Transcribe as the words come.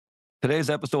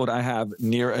Today's episode, I have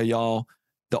near Eyal,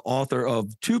 the author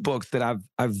of two books that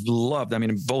I've loved. I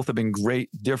mean, both have been great,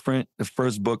 different. The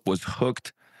first book was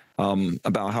Hooked,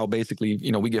 about how basically,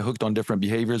 we get hooked on different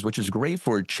behaviors, which is great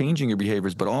for changing your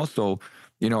behaviors, but also,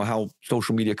 how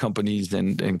social media companies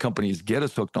and companies get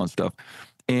us hooked on stuff.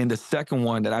 And the second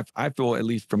one that I feel, at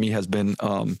least for me, has been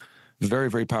very,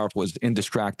 very powerful is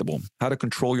Indistractable, how to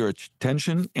control your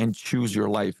attention and choose your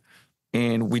life.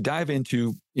 And we dive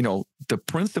into, the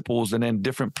principles and then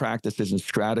different practices and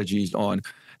strategies on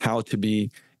how to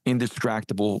be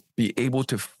indistractable, be able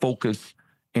to focus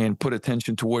and put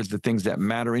attention towards the things that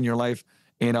matter in your life.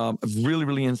 And a really,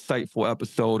 really insightful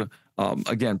episode.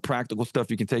 Again, practical stuff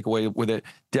you can take away with it.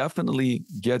 Definitely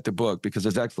get the book because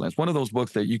it's excellent. It's one of those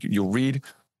books that you'll read,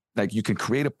 like you can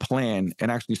create a plan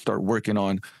and actually start working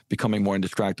on becoming more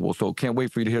indistractable. So can't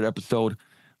wait for you to hear the episode.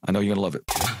 I know you're going to love it.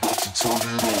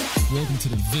 Welcome to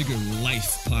the Vigor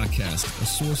Life Podcast, a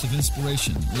source of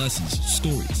inspiration, lessons,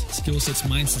 stories, skill sets,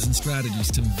 mindsets, and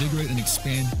strategies to invigorate and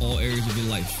expand all areas of your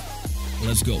life.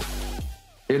 Let's go.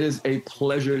 It is a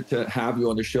pleasure to have you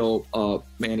on the show.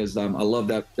 Man, I love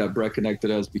that Brett connected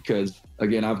us because,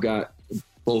 again, I've got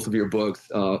both of your books.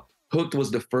 Hooked was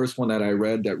the first one that I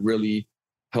read that really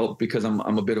helped because I'm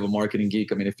a bit of a marketing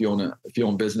geek. I mean, if you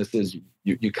own businesses,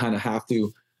 you kind of have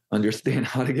to understand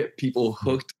how to get people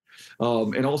hooked.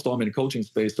 And also I'm in a coaching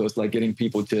space. So it's like getting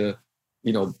people to,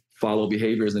 follow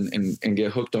behaviors and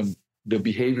get hooked on the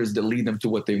behaviors that lead them to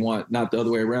what they want, not the other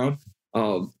way around,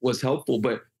 was helpful.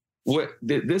 But what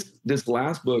this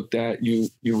last book that you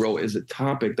wrote is a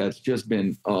topic that's just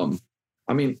been,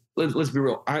 let's be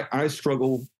real. I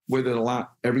struggle with it a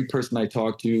lot. Every person I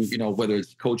talk to, whether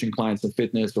it's coaching clients in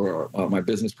fitness or my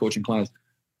business coaching clients,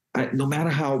 no matter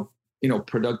how,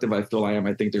 productive I feel I am,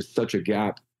 I think there's such a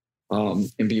gap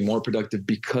in being more productive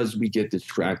because we get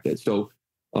distracted. So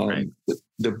right.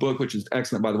 the book, which is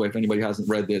excellent, by the way, if anybody hasn't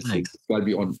read this, it's got to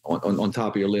be on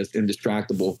top of your list,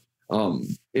 Indistractable.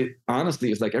 It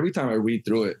honestly is like every time I read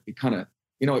through it, it kind of,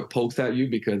 it pokes at you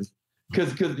because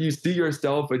you see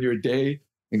yourself in your day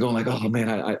and going like, oh man,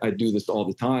 I do this all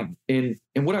the time. And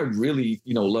what I really,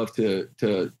 love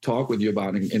to talk with you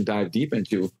about and dive deep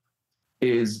into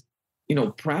is,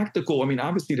 practical. I mean,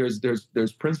 obviously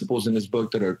there's principles in this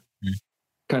book that are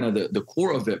kind of the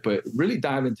core of it, but really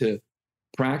dive into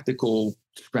practical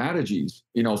strategies,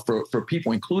 for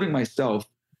people, including myself,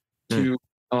 to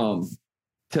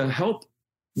help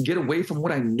get away from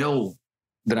what I know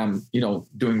that I'm,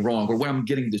 doing wrong or where I'm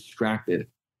getting distracted,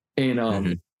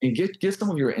 and get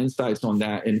some of your insights on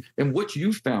that and what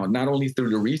you found, not only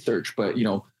through the research, but,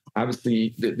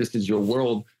 obviously this is your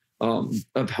world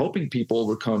of helping people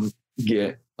overcome,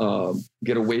 get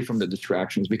away from the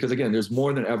distractions, because again, there's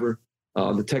more than ever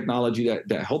the technology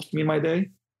that helps me in my day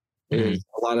is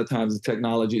a lot of times the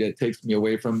technology that takes me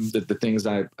away from the things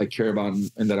I care about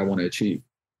and that I want to achieve.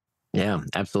 Yeah,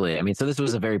 absolutely. I mean, so this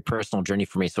was a very personal journey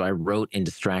for me. So I wrote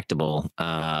Indistractable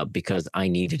because I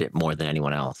needed it more than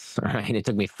anyone else. Right? It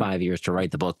took me 5 years to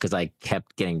write the book because I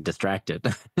kept getting distracted.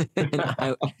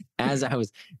 And as I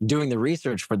was doing the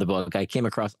research for the book, I came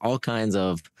across all kinds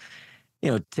of,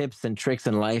 tips and tricks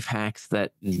and life hacks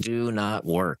that do not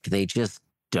work. They just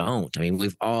don't. I mean,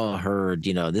 we've all heard,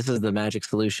 this is the magic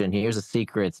solution. Here's a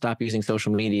secret. Stop using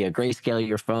social media, grayscale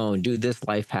your phone, do this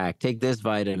life hack, take this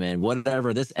vitamin,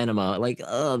 whatever, this enema. Like,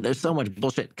 there's so much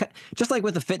bullshit. Just like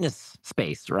with the fitness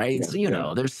space, right? Yeah,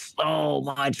 so, there's so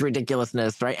much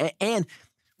ridiculousness, right? And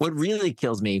what really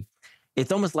kills me,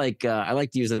 it's almost like, I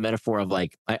like to use the metaphor of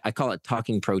like, I call it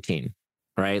talking protein,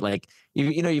 right? Like,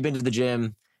 you've been to the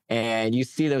gym and you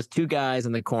see those two guys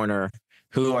in the corner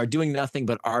who are doing nothing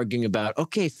but arguing about,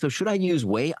 okay, so should I use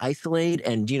whey isolate?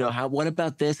 And, what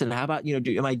about this? And how about,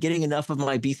 am I getting enough of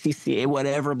my BCCA,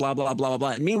 whatever, blah, blah, blah, blah, blah.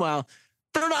 And meanwhile,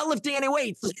 they're not lifting any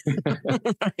weights.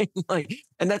 Right?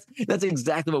 And that's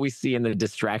exactly what we see in the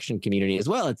distraction community as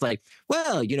well. It's like,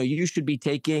 well, you should be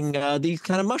taking these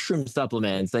kind of mushroom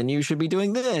supplements and you should be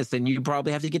doing this. And you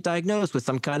probably have to get diagnosed with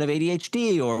some kind of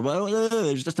ADHD or, well,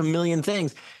 there's just a million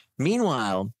things.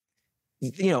 Meanwhile,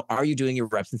 are you doing your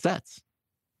reps and sets?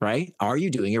 Right? Are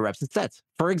you doing your reps and sets?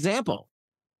 For example,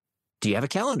 do you have a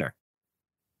calendar?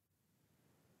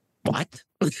 What?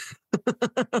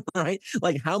 Right?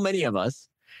 Like how many of us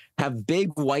have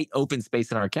big white open space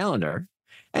in our calendar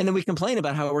and then we complain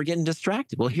about how we're getting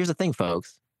distracted? Well, here's the thing,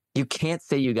 folks. You can't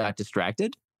say you got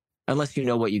distracted unless you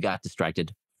know what you got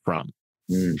distracted from.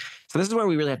 Mm. So this is where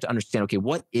we really have to understand, okay,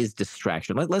 what is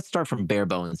distraction? Let's start from bare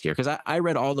bones here, because I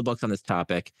read all the books on this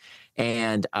topic,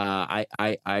 and I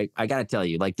got to tell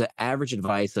you, like the average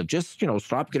advice of just,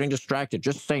 stop getting distracted,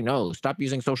 just say no, stop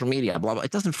using social media, blah, blah,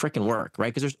 it doesn't freaking work,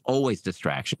 right? Because there's always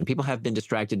distraction. People have been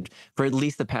distracted for at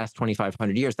least the past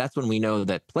 2,500 years. That's when we know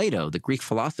that Plato, the Greek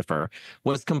philosopher,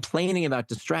 was complaining about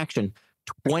distraction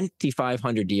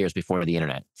 2,500 years before the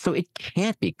internet. So it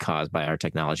can't be caused by our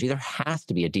technology. There has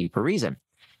to be a deeper reason.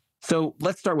 So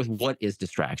let's start with what is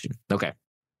distraction. Okay.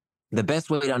 The best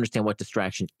way to understand what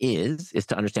distraction is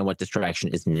to understand what distraction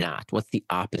is not. What's the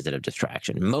opposite of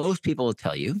distraction? Most people will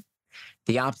tell you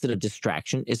the opposite of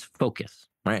distraction is focus,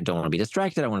 right? I don't want to be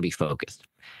distracted. I want to be focused.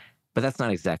 But that's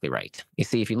not exactly right. You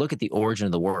see, if you look at the origin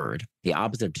of the word, the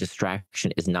opposite of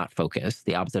distraction is not focus.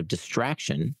 The opposite of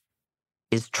distraction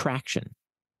is traction.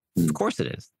 Of course it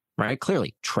is, right?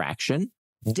 Clearly, traction,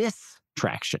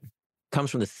 distraction comes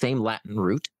from the same Latin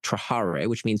root, trahare,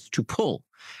 which means to pull.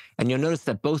 And you'll notice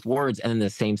that both words end in the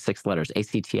same 6 letters,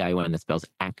 A-C-T-I-O-N, that spells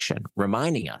action,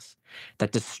 reminding us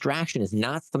that distraction is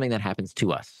not something that happens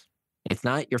to us. It's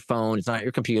not your phone, it's not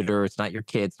your computer, it's not your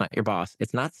kids, it's not your boss.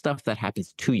 It's not stuff that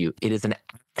happens to you. It is an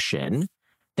action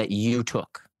that you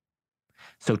took.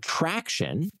 So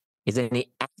traction is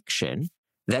any action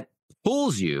that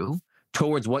pulls you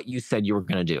towards what you said you were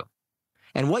going to do.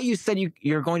 And what you said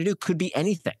you're going to do could be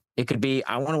anything. It could be,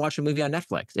 I want to watch a movie on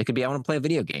Netflix. It could be, I want to play a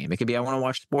video game. It could be, I want to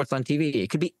watch sports on TV. It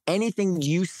could be anything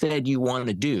you said you want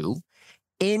to do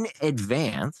in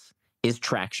advance is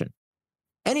traction.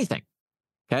 Anything.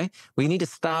 Okay. We need to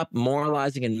stop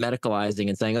moralizing and medicalizing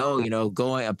and saying,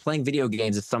 playing video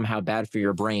games is somehow bad for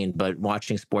your brain, but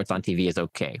watching sports on TV is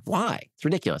okay. Why? It's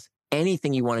ridiculous.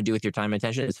 Anything you want to do with your time and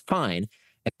attention is fine,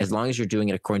 as long as you're doing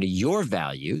it according to your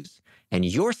values and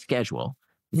your schedule,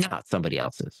 not somebody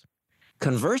else's.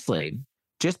 Conversely,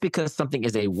 just because something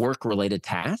is a work-related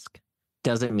task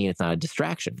doesn't mean it's not a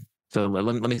distraction. So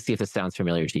let me see if this sounds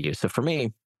familiar to you. So for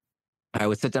me, I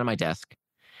would sit down at my desk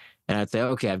and I'd say,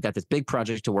 okay, I've got this big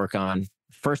project to work on.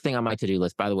 First thing on my to-do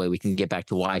list, by the way, we can get back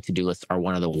to why to-do lists are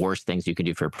one of the worst things you can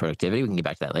do for productivity. We can get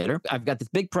back to that later. I've got this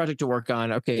big project to work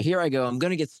on. Okay, here I go. I'm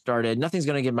going to get started. Nothing's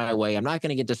going to get in my way. I'm not going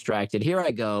to get distracted. Here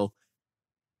I go.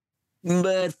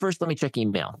 But first, let me check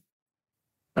email.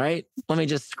 All right. Let me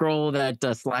just scroll that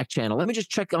Slack channel. Let me just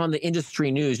check on the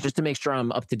industry news just to make sure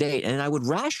I'm up to date. And I would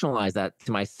rationalize that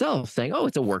to myself saying, oh,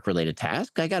 it's a work-related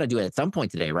task. I got to do it at some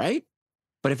point today, right?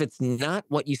 But if it's not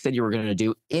what you said you were going to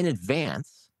do in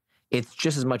advance, it's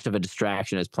just as much of a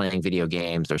distraction as playing video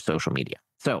games or social media.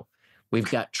 So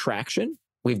we've got traction.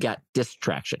 We've got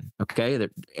distraction. Okay. The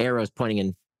arrows pointing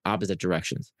in opposite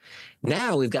directions.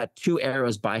 Now we've got 2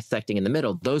 arrows bisecting in the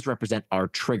middle. Those represent our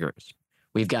triggers.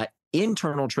 We've got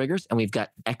internal triggers and we've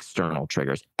got external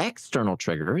triggers. External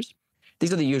triggers,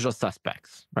 these are the usual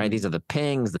suspects, right? These are the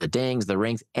pings, the dings, the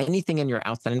rings, anything in your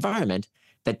outside environment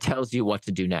that tells you what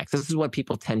to do next. This is what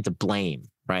people tend to blame,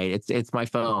 right? It's my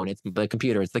phone, it's the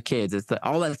computer, it's the kids, it's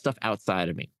all that stuff outside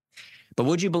of me. But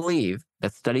would you believe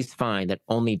that studies find that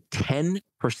only 10%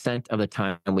 of the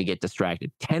time we get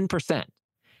distracted, 10%,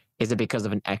 is it because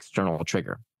of an external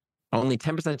trigger? Only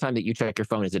 10% of the time that you check your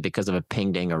phone is it because of a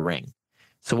ping, ding, or ring.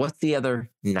 So what's the other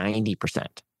 90%?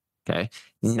 Okay.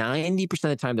 90% of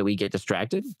the time that we get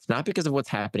distracted, it's not because of what's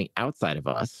happening outside of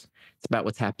us. It's about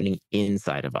what's happening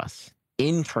inside of us.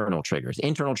 Internal triggers.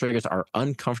 Internal triggers are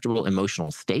uncomfortable emotional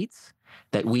states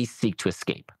that we seek to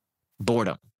escape.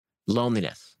 Boredom,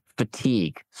 loneliness,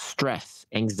 fatigue, stress,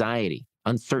 anxiety,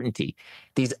 uncertainty.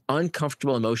 These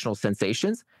uncomfortable emotional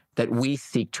sensations that we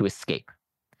seek to escape.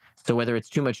 So whether it's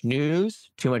too much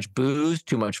news, too much booze,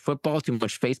 too much football, too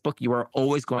much Facebook, you are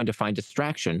always going to find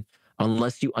distraction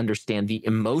unless you understand the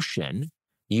emotion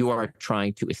you are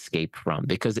trying to escape from,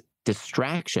 because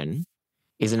distraction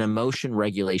is an emotion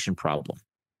regulation problem.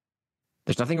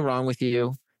 There's nothing wrong with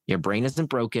you. Your brain isn't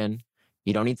broken.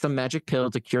 You don't need some magic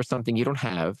pill to cure something you don't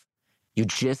have. You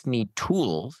just need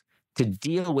tools to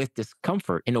deal with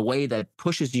discomfort in a way that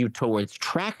pushes you towards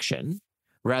traction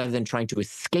rather than trying to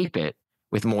escape it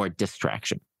with more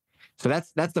distraction. So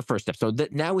that's the first step. So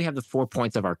now we have the 4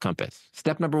 points of our compass.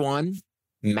 Step number 1,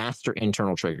 master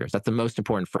internal triggers. That's the most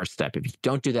important first step. If you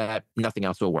don't do that, nothing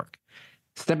else will work.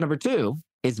 Step number 2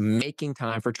 is making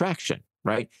time for traction,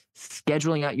 right?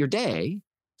 Scheduling out your day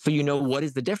so you know what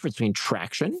is the difference between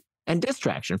traction and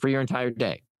distraction for your entire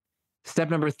day. Step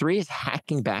number 3 is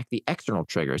hacking back the external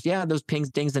triggers. Yeah, those pings,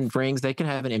 dings, and rings, they can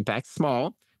have an impact,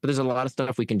 small, but there's a lot of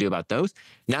stuff we can do about those.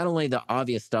 Not only the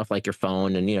obvious stuff like your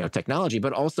phone and, technology,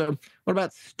 but also what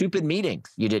about stupid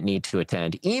meetings you didn't need to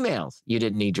attend, emails you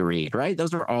didn't need to read, right?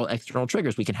 Those are all external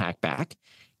triggers we can hack back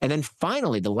And then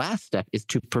finally, the last step is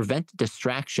to prevent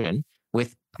distraction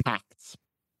with pacts.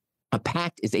 A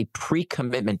pact is a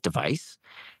pre-commitment device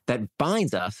that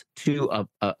binds us to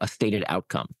a stated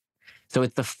outcome. So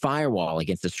it's the firewall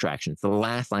against distraction. It's the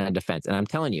last line of defense. And I'm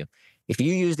telling you, if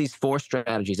you use these 4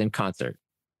 strategies in concert,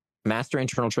 master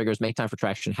internal triggers, make time for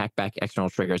traction, hack back external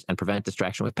triggers, and prevent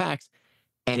distraction with pacts,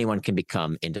 anyone can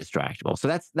become indistractable. So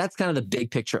that's kind of the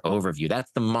big picture overview.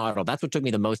 That's the model. That's what took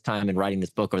me the most time in writing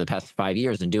this book over the past 5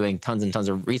 years and doing tons and tons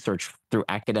of research through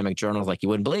academic journals like you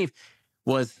wouldn't believe,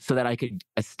 was so that I could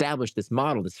establish this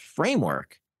model, this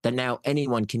framework that now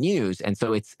anyone can use. And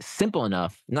so it's simple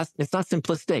enough. It's not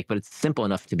simplistic, but it's simple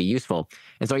enough to be useful.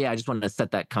 And so, I just wanted to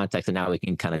set that context, and now we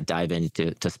can kind of dive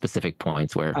into specific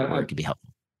points where it could be helpful.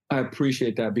 I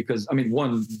appreciate that because,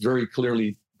 one, very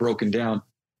clearly broken down.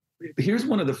 Here's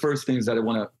one of the first things that I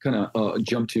want to kind of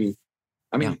jump to.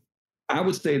 I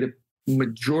would say the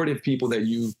majority of people that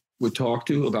you would talk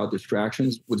to about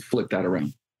distractions would flip that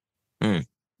around.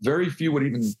 Very few would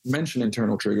even mention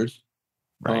internal triggers,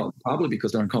 probably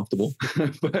because they're uncomfortable.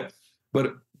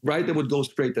 but they would go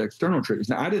straight to external triggers.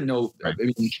 Now, I didn't know. Right.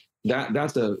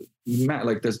 That's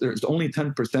there's only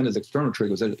 10% is external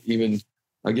triggers. Even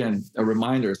again, a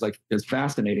reminder. It's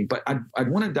fascinating. But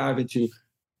I'd want to dive into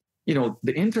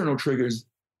the internal triggers,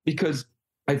 because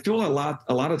I feel a lot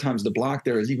of times the block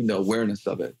there is even the awareness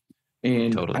of it.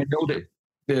 And totally. I know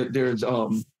that there's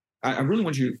I really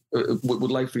want you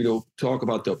would like for you to talk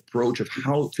about the approach of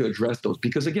how to address those,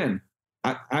 because again,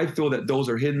 I feel that those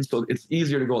are hidden, so it's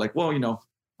easier to go like, well,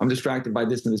 I'm distracted by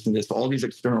this and this and this, all these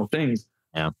external things.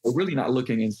 Yeah. We're really not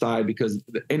looking inside, because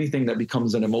anything that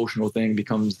becomes an emotional thing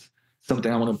becomes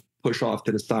something I want to push off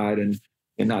to the side and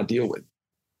not deal with.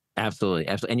 Absolutely.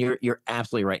 And you're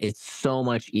absolutely right. It's so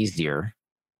much easier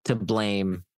to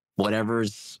blame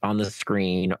whatever's on the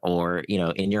screen or,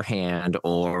 in your hand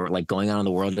or like going on in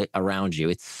the world around you.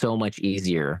 It's so much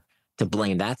easier to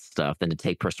blame that stuff than to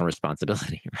take personal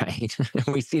responsibility, right?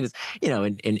 We see this,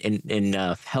 in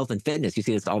health and fitness. You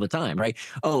see this all the time, right?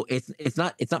 Oh, it's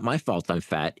not my fault I'm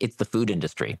fat. It's the food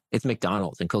industry. It's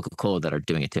McDonald's and Coca-Cola that are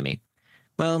doing it to me.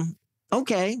 Well,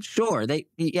 okay, sure.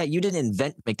 You didn't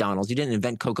invent McDonald's. You didn't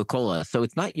invent Coca-Cola. So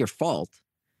it's not your fault.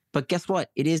 But guess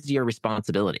what? It is your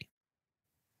responsibility,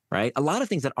 right? A lot of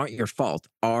things that aren't your fault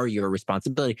are your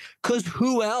responsibility, because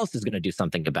who else is going to do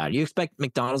something about it? You expect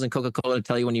McDonald's and Coca-Cola to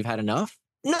tell you when you've had enough?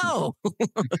 No.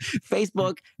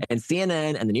 Facebook and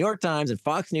CNN and the New York Times and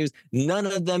Fox News, none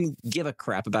of them give a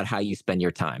crap about how you spend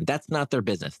your time. That's not their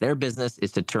business. Their business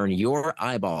is to turn your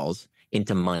eyeballs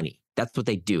into money. That's what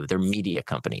they do. They're media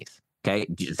companies. Okay.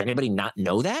 Does anybody not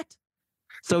know that?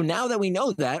 So now that we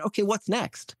know that, okay, what's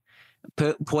next?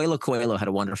 Paulo Coelho had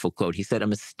a wonderful quote. He said, "A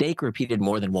mistake repeated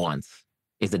more than once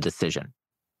is a decision."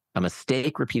 A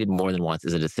mistake repeated more than once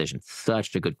is a decision.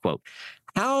 Such a good quote.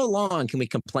 How long can we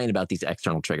complain about these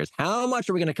external triggers? How much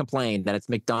are we going to complain that it's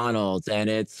McDonald's and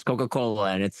it's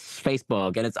Coca-Cola and it's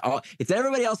Facebook and it's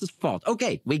everybody else's fault?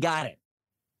 Okay, we got it.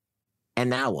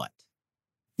 And now what?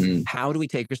 How do we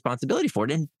take responsibility for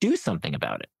it and do something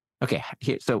about it? Okay,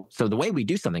 so the way we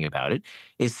do something about it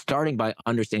is starting by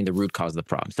understanding the root cause of the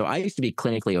problem. So I used to be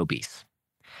clinically obese.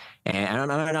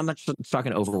 And I'm not just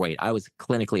talking overweight. I was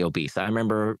clinically obese. I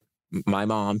remember my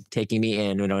mom taking me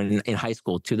in high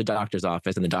school to the doctor's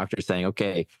office, and the doctor saying,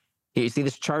 okay, you see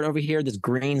this chart over here, this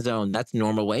green zone, that's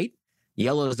normal weight.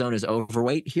 Yellow zone is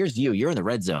overweight. Here's you. You're in the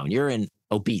red zone. You're in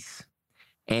obese.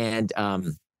 And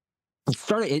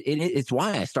it's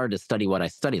why I started to study what I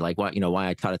study, like why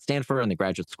I taught at Stanford and the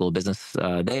Graduate School of Business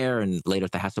there, and later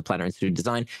at the Hasselplatter Institute of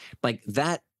Design. Like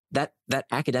that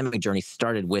academic journey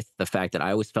started with the fact that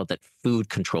I always felt that food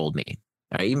controlled me,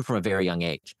 right? Even from a very young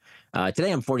age.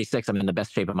 Today I'm 46. I'm in the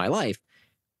best shape of my life,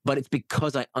 but it's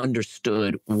because I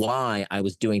understood why I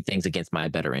was doing things against my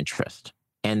better interest.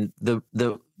 And the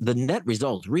net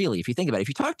result, really, if you think about it, if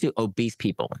you talk to obese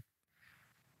people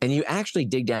and you actually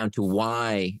dig down to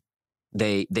why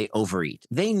they overeat,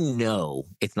 they know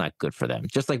it's not good for them.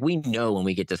 Just like we know when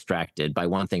we get distracted by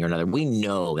one thing or another, we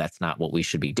know that's not what we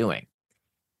should be doing.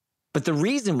 But the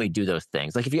reason we do those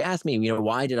things, like if you ask me,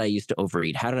 why did I used to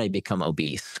overeat? How did I become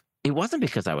obese? It wasn't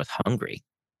because I was hungry.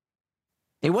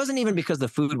 It wasn't even because the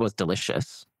food was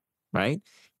delicious, right?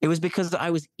 It was because I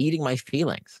was eating my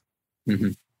feelings.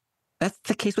 Mm-hmm. That's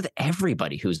the case with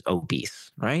everybody who's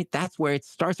obese, right? That's where it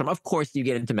starts from. Of course, you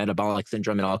get into metabolic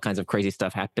syndrome and all kinds of crazy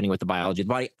stuff happening with the biology of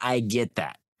the body. I get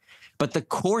that. But the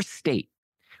core state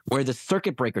where the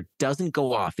circuit breaker doesn't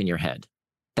go off in your head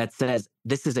that says,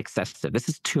 this is excessive, this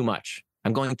is too much,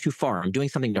 I'm going too far, I'm doing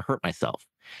something to hurt myself,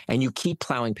 and you keep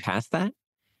plowing past that,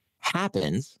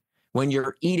 happens when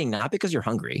you're eating not because you're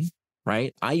hungry,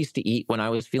 right? I used to eat when I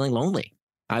was feeling lonely.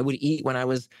 I would eat when I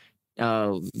was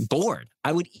bored.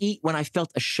 I would eat when I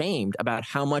felt ashamed about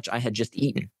how much I had just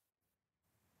eaten.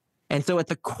 And so at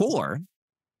the core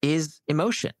is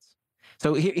emotions.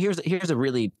 So here's a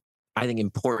really, I think,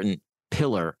 important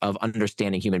pillar of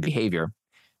understanding human behavior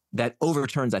that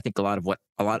overturns, I think, a lot of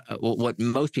what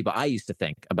most people I used to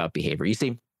think about behavior. You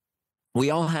see, we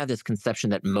all have this conception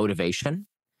that motivation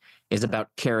is about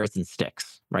carrots and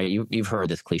sticks, right? You've heard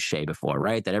this cliche before,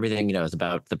 right? That everything, is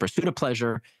about the pursuit of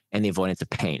pleasure and the avoidance of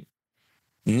pain.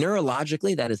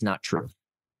 Neurologically, that is not true.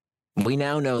 We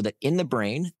now know that in the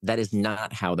brain, that is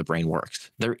not how the brain works.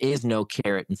 There is no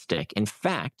carrot and stick. In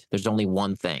fact, there's only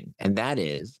one thing, and that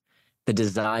is the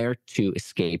desire to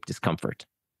escape discomfort.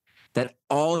 That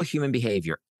all human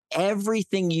behavior,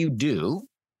 everything you do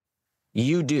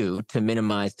to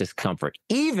minimize discomfort,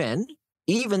 even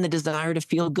the desire to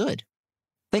feel good.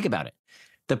 Think about it.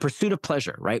 The pursuit of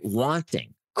pleasure, right?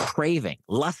 Wanting, craving,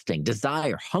 lusting,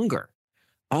 desire, hunger,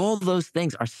 all those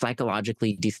things are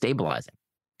psychologically destabilizing.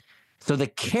 So the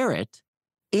carrot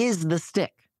is the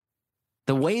stick.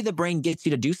 The way the brain gets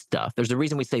you to do stuff, there's a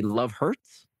reason we say love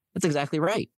hurts. That's exactly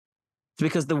right. It's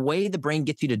because the way the brain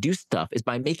gets you to do stuff is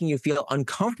by making you feel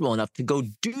uncomfortable enough to go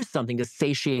do something to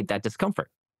satiate that discomfort.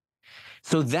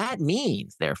 So that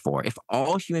means, therefore, if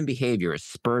all human behavior is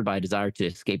spurred by a desire to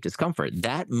escape discomfort,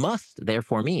 that must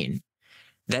therefore mean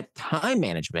that time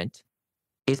management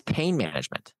is pain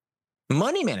management.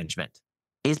 Money management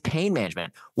is pain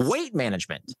management. Weight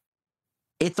management,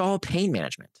 it's all pain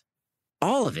management.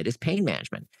 All of it is pain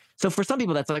management. So for some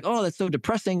people, that's like, oh, that's so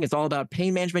depressing. It's all about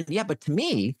pain management. Yeah, but to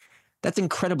me, that's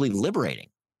incredibly liberating.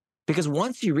 Because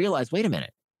once you realize, wait a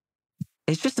minute,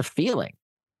 it's just a feeling,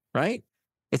 right?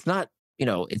 It's not,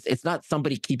 it's not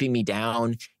somebody keeping me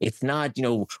down. It's not,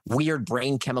 weird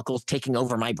brain chemicals taking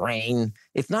over my brain.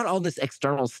 It's not all this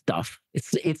external stuff.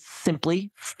 It's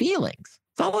simply feelings.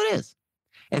 That's all it is.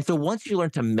 And so once you learn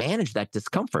to manage that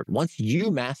discomfort, once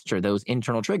you master those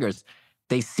internal triggers,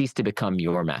 they cease to become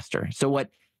your master. So what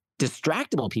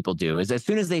distractible people do is as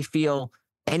soon as they feel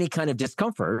any kind of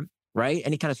discomfort, right?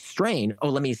 Any kind of strain, oh,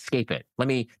 let me escape it. Let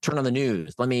me turn on the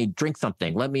news. Let me drink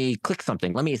something. Let me click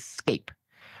something. Let me escape.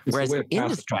 Whereas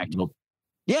indistractable,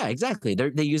 yeah, exactly.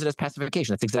 They use it as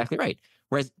pacification. That's exactly right.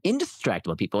 Whereas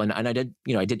indistractable people, and I did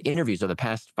interviews over the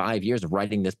past 5 years of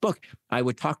writing this book. I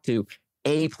would talk to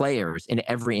A players in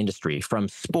every industry, from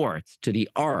sports to the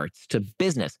arts to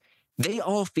business. They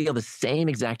all feel the same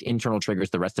exact internal triggers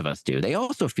the rest of us do. They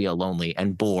also feel lonely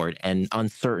and bored and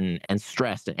uncertain and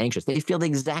stressed and anxious. They feel the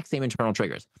exact same internal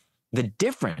triggers. The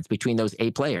difference between those A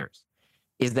players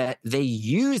is that they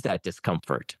use that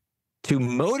discomfort to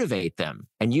motivate them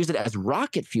and use it as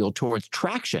rocket fuel towards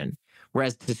traction,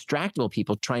 whereas distractible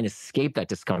people try and escape that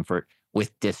discomfort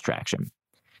with distraction.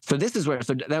 So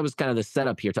that was kind of the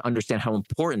setup here to understand how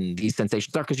important these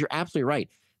sensations are, because you're absolutely right.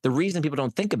 The reason people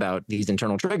don't think about these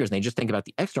internal triggers and they just think about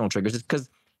the external triggers is because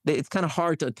it's kind of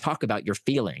hard to talk about your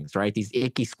feelings, right? These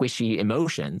icky, squishy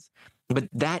emotions. But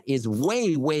that is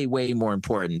way, way, way more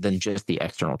important than just the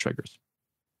external triggers.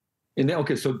 And then,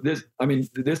 okay, so this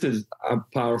is a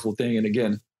powerful thing. And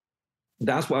again,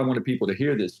 that's why I wanted people to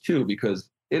hear this too, because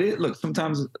look,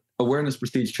 sometimes awareness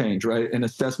precedes change, right? And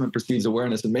assessment precedes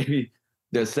awareness. And maybe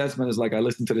the assessment is like, I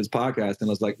listened to this podcast and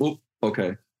I was like, oh,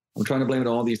 okay, I'm trying to blame it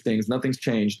on all these things. Nothing's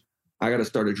changed. I got to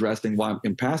start addressing why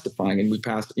I'm pacifying. And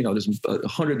there's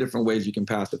 100 different ways you can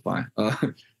pacify.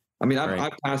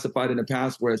 I've pacified in the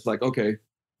past where it's like, okay,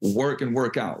 work and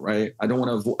work out, right? I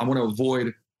want to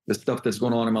avoid the stuff that's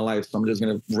going on in my life. So I'm just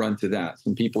going to run to that.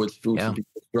 Some people it's food, some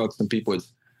people it's drugs, some people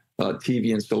it's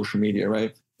TV and social media,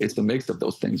 right? It's a mix of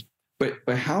those things. But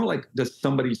how does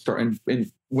somebody start?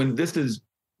 And when this is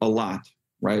a lot,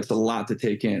 right? It's a lot to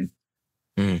take in.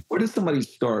 Where does somebody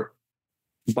start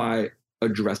by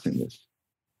addressing this?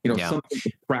 Something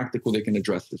practical they can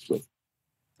address this with.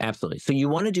 Absolutely. So you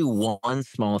want to do one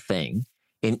small thing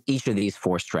in each of these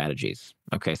 4 strategies.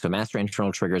 Okay, so master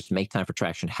internal triggers, make time for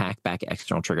traction, hack back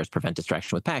external triggers, prevent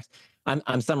distraction with packs.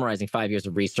 I'm summarizing 5 years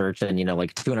of research and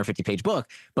 250-page book,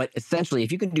 but essentially,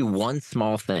 if you can do one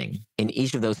small thing in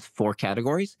each of those 4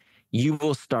 categories, you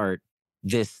will start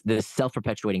this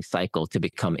self-perpetuating cycle to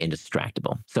become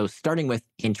indistractable. So starting with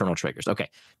internal triggers. Okay,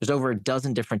 there's over a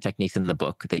dozen different techniques in the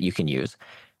book that you can use.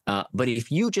 But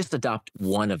if you just adopt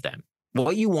one of them,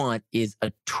 what you want is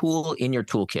a tool in your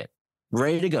toolkit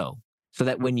ready to go, so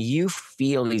that when you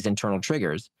feel these internal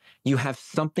triggers, you have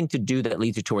something to do that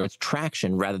leads you towards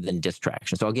traction rather than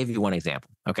distraction. So I'll give you one example.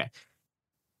 Okay.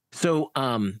 So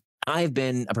I've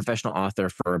been a professional author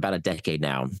for about a decade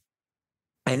now.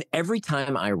 And every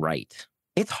time I write,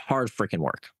 it's hard freaking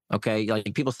work. Okay.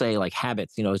 Like people say like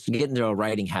habits, so get into a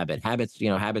writing habit, habits,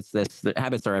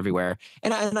 habits are everywhere.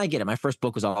 And I get it. My first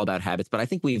book was all about habits, but I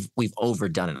think we've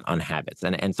overdone it on habits.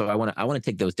 And so I want to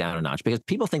take those down a notch, because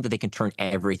people think that they can turn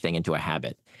everything into a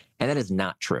habit. And that is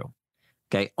not true.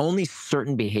 Okay. Only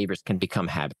certain behaviors can become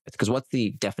habits, because what's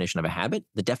the definition of a habit?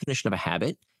 The definition of a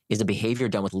habit is a behavior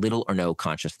done with little or no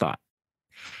conscious thought.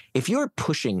 If you're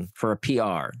pushing for a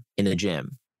PR in the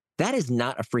gym, that is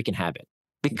not a freaking habit,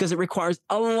 because it requires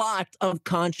a lot of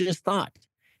conscious thought.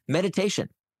 Meditation.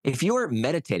 If you're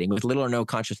meditating with little or no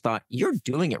conscious thought, you're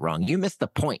doing it wrong. You missed the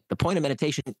point. The point of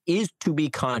meditation is to be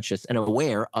conscious and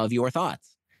aware of your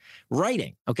thoughts.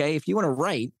 Writing. Okay. If you want to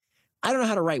write, I don't know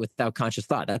how to write without conscious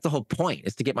thought. That's the whole point,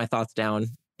 is to get my thoughts down,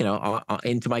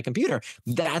 into my computer.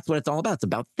 That's what it's all about. It's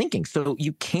about thinking. So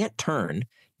you can't turn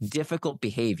difficult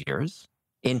behaviors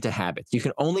into habits. You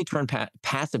can only turn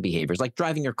passive behaviors, like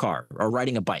driving your car or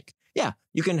riding a bike. Yeah,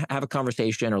 you can have a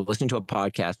conversation or listen to a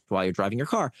podcast while you're driving your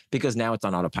car, because now it's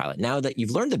on autopilot. Now that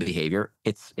you've learned the behavior,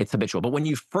 it's habitual. But when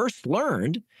you first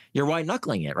learned, you're white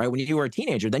knuckling it, right? When you were a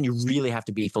teenager, then you really have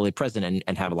to be fully present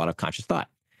and have a lot of conscious thought.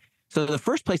 So the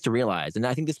first place to realize, and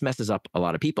I think this messes up a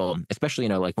lot of people, especially,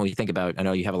 like when you think about, I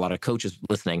know you have a lot of coaches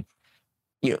listening,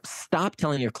 stop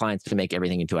telling your clients to make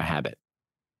everything into a habit.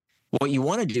 What you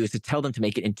want to do is to tell them to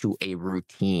make it into a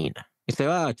routine. You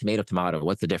say, tomato,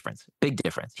 what's the difference? Big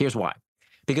difference. Here's why.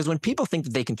 Because when people think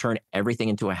that they can turn everything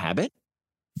into a habit,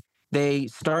 they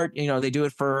start, they do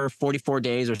it for 44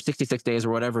 days or 66 days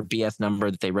or whatever BS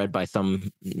number that they read by some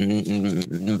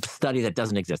study that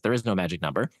doesn't exist. There is no magic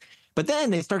number. But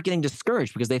then they start getting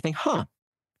discouraged, because they think,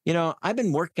 I've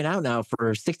been working out now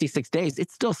for 66 days.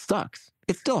 It still sucks.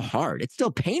 It's still hard. It's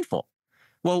still painful.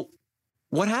 Well,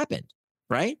 what happened?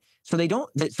 Right? So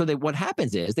what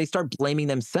happens is they start blaming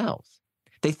themselves.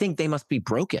 They think they must be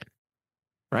broken,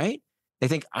 right? They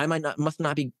think must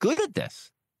not be good at this.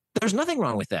 There's nothing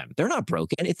wrong with them. They're not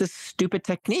broken. It's a stupid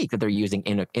technique that they're using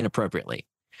inappropriately.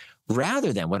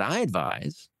 Rather than, what I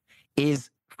advise is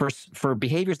for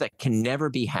behaviors that can never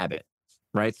be habits,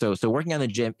 right? So working on the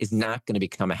gym is not going to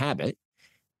become a habit.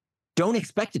 Don't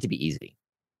expect it to be easy.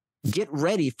 Get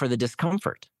ready for the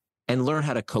discomfort and learn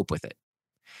how to cope with it.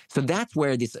 So that's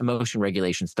where this emotion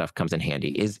regulation stuff comes in handy,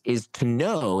 is to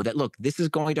know that, look, this is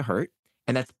going to hurt,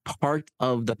 and that's part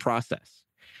of the process.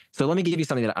 So let me give you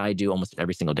something that I do almost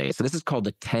every single day. So this is called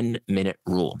the 10-minute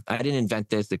rule. I didn't invent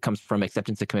this. It comes from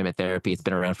acceptance and commitment therapy. It's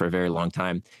been around for a very long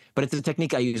time, but it's a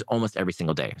technique I use almost every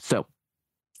single day. So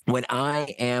when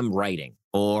I am writing,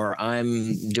 or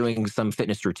I'm doing some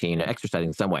fitness routine, exercising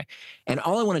in some way, and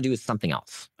all I want to do is something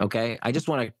else, okay? I just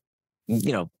want to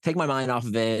take my mind off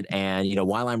of it. And,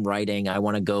 while I'm writing, I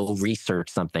want to go research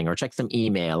something or check some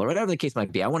email or whatever the case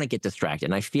might be. I want to get distracted.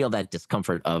 And I feel that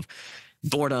discomfort of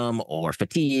boredom or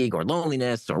fatigue or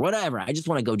loneliness or whatever. I just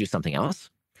want to go do something else.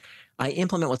 I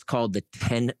implement what's called the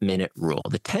 10-minute rule.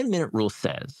 The 10-minute rule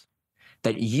says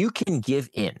that you can give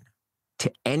in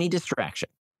to any distraction.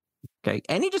 Okay.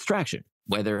 Any distraction,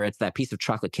 whether it's that piece of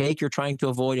chocolate cake you're trying to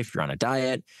avoid if you're on a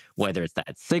diet, whether it's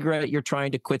that cigarette you're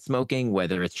trying to quit smoking,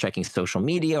 whether it's checking social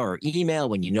media or email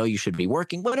when you should be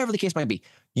working, whatever the case might be,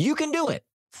 you can do it.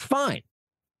 It's fine.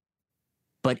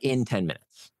 But in 10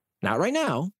 minutes. Not right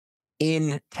now,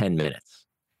 in 10 minutes.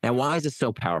 Now, why is this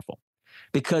so powerful?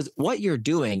 Because what you're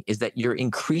doing is that you're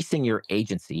increasing your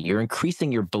agency. You're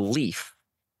increasing your belief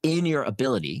in your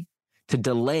ability to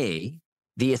delay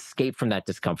the escape from that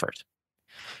discomfort.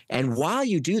 And while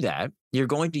you do that, you're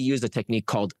going to use a technique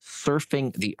called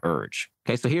surfing the urge.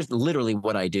 Okay, so here's literally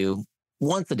what I do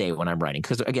once a day when I'm writing,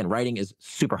 because again, writing is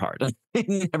super hard. It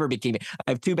never became.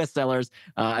 I have 2 bestsellers.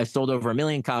 I've sold over 1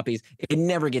 million copies. It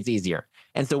never gets easier.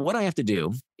 And so what I have to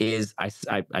do is I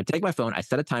take my phone, I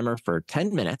set a timer for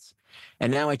 10 minutes,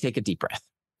 and now I take a deep breath.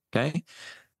 Okay.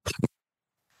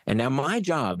 And now my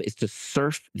job is to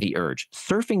surf the urge.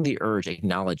 Surfing the urge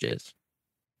acknowledges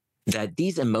that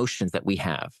these emotions that we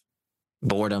have,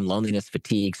 boredom, loneliness,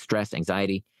 fatigue, stress,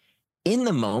 anxiety, in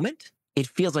the moment, it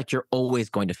feels like you're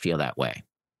always going to feel that way,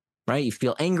 right? You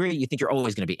feel angry, you think you're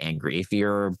always going to be angry. If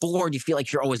you're bored, you feel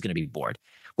like you're always going to be bored.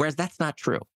 Whereas that's not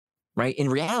true, right? In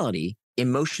reality,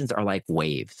 emotions are like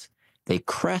waves. They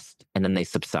crest and then they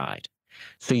subside.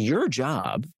 So your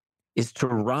job is to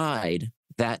ride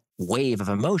that wave of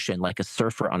emotion like a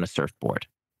surfer on a surfboard.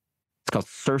 It's called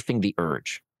surfing the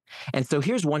urge. And so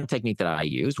here's one technique that I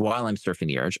use while I'm surfing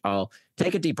the urge. I'll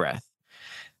take a deep breath.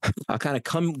 I'll kind of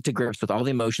come to grips with all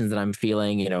the emotions that I'm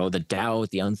feeling, the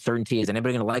doubt, the uncertainty. Is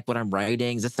anybody going to like what I'm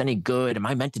writing? Is this any good? Am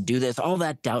I meant to do this? All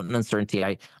that doubt and uncertainty.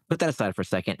 I put that aside for a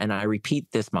second and I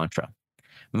repeat this mantra.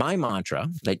 My mantra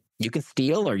that you can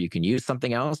steal or you can use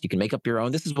something else. You can make up your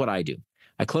own. This is what I do.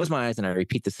 I close my eyes and I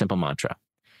repeat the simple mantra.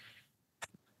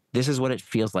 This is what it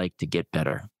feels like to get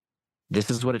better.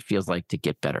 This is what it feels like to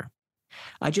get better.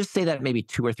 I just say that maybe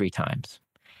 2 or 3 times.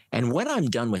 And when I'm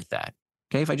done with that,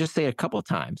 okay, if I just say it a couple of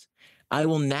times, I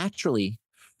will naturally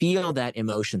feel that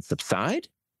emotion subside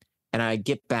and I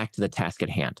get back to the task at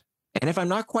hand. And if I'm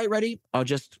not quite ready, I'll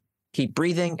just keep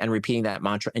breathing and repeating that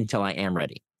mantra until I am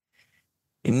ready.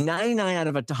 99 out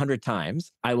of 100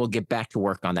 times, I will get back to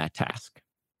work on that task.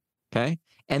 Okay.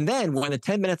 And then when the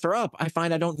 10 minutes are up, I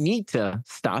find I don't need to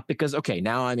stop because, okay,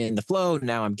 now I'm in the flow.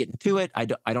 Now I'm getting to it. I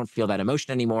don't feel that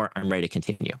emotion anymore. I'm ready to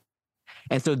continue.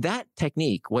 And so that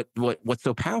technique, what's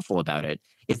so powerful about it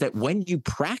is that when you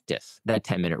practice that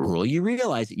 10-minute rule, you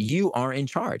realize you are in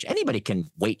charge. Anybody can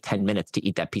wait 10 minutes to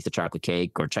eat that piece of chocolate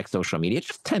cake or check social media. It's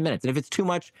just 10 minutes. And if it's too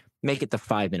much, make it the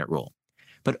 5-minute rule.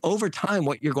 But over time,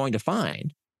 what you're going to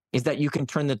find is that you can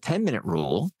turn the 10-minute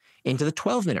rule into the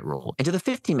 12-minute rule, into the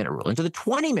 15-minute rule, into the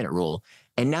 20-minute rule.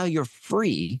 And now you're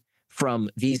free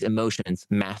from these emotions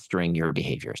mastering your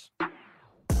behaviors.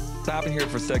 Stopping here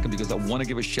for a second because I want to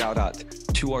give a shout out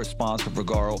to our sponsor,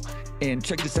 Vagaro. And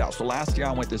check this out. So last year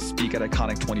I went to speak at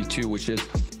Iconic 22, which is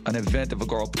an event that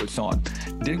Vagaro puts on.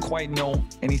 Didn't quite know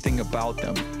anything about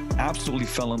them. Absolutely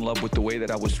fell in love with the way that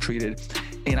I was treated.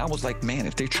 And I was like, man,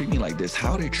 if they treat me like this,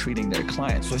 how are they treating their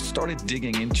clients? So I started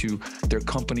digging into their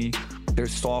company, their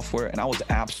software, and I was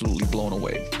absolutely blown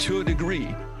away to a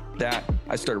degree that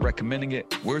I started recommending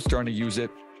it. We're starting to use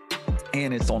it.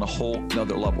 And it's on a whole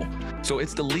nother level. So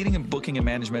it's the leading in booking and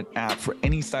management app for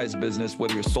any size business,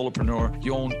 whether you're a solopreneur,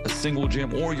 you own a single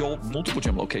gym, or you own multiple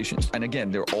gym locations. And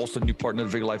again, they're also a new partner of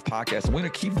the Vigor Life podcast. And we're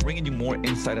going to keep bringing you more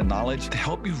insight and knowledge to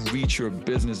help you reach your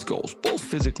business goals, both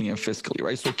physically and fiscally,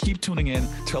 right? So keep tuning in,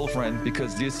 tell a friend,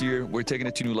 because this year we're taking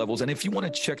it to new levels. And if you want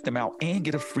to check them out and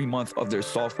get a free month of their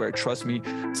software, trust me,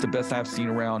 it's the best I've seen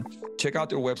around. Check out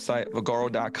their website,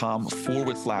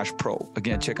 vagaro.com/pro.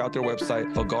 Again, check out their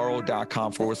website,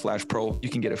 vagaro.com/pro. You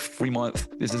can get a free month.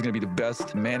 This is going to be the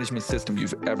best management system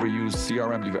you've ever used,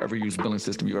 CRM you've ever used, billing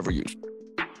system you've ever used.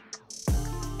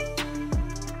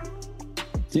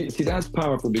 See, that's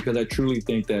powerful because I truly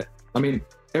think that, I mean,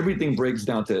 everything breaks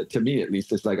down to me, at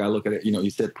least. It's like I look at it, you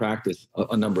said practice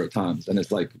a number of times. And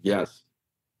it's like, yes,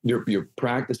 you're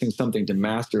practicing something to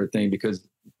master a thing, because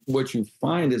what you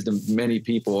find is that many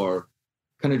people are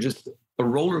kind of just a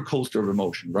roller coaster of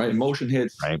emotion, right? Emotion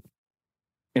hits, right,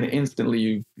 and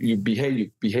instantly you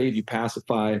behave, you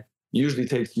pacify. Usually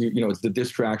takes you, it's the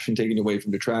distraction, taking you away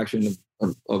from detraction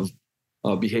of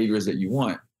behaviors that you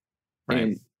want. Right.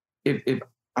 And if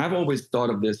I've always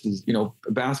thought of this as,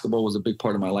 basketball was a big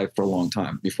part of my life for a long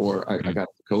time before I got into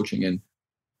coaching. And,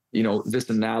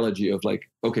 this analogy of like,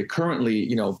 okay, currently,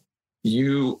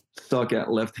 you suck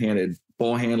at left-handed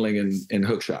ball handling and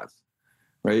hook shots,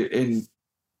 right?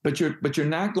 But you're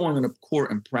not going on a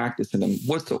court and practicing them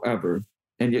whatsoever,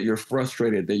 and yet you're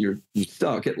frustrated that you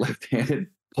suck at left-handed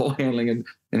ball handling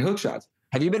and hook shots.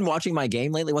 Have you been watching my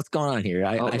game lately? What's going on here?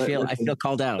 I feel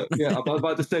called out. Yeah, I was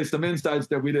about to say some insights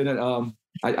that we didn't.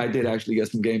 I did actually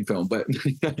get some game film, but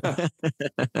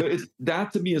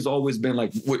that to me has always been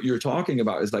like what you're talking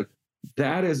about is like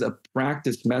that is a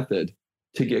practice method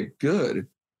to get good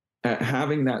at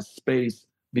having that space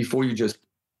before you just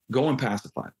go and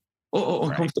pacify.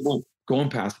 Uncomfortable, right. Go and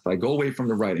pacify. Go away from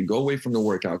the writing. Go away from the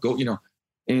workout. Go,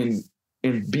 and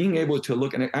being able to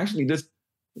look. And actually,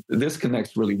 this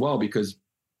connects really well because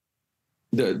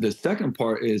the second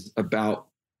part is about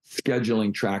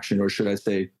scheduling traction, or should I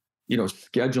say,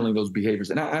 scheduling those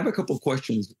behaviors. And I have a couple of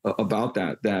questions about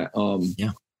that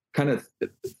kind of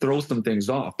throw some things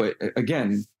off. But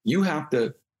again, you have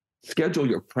to schedule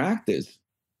your practice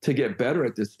to get better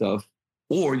at this stuff,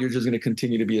 or you're just going to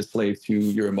continue to be a slave to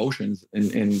your emotions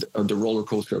and the roller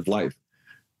coaster of life.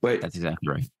 But that's exactly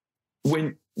right.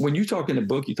 When you talk in the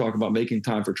book, you talk about making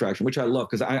time for traction, which I love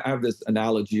because I have this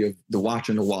analogy of the watch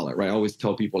and the wallet, right? I always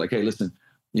tell people like, hey, listen,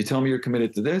 you tell me you're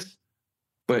committed to this,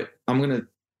 but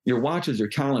your watch is your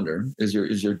calendar, is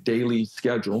your daily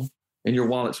schedule, and your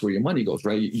wallet's where your money goes,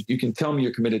 right? You can tell me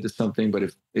you're committed to something, but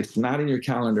if it's not in your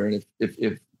calendar and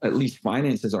if at least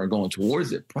finances aren't going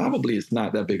towards it, probably it's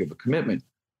not that big of a commitment.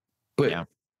 But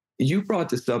you brought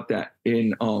this up that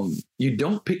you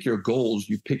don't pick your goals,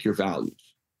 you pick your values.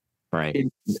 Right.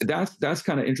 And that's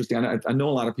kind of interesting. I know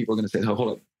a lot of people are going to say, oh,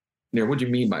 hold up, what do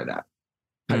you mean by that?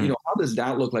 How does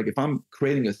that look like if I'm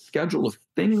creating a schedule of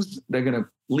things that are going to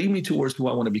lead me towards who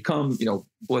I want to become,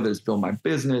 whether it's build my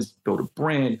business, build a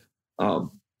brand,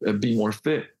 be more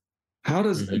fit. How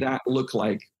does that look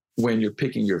like when you're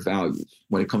picking your values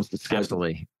when it comes to scheduling?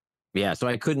 Absolutely. Yeah, so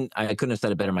I couldn't have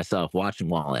said it better myself. Watch and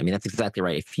wallet. I mean, that's exactly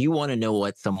right. If you want to know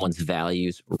what someone's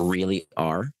values really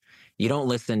are, you don't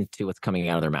listen to what's coming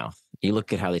out of their mouth. You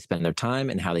look at how they spend their time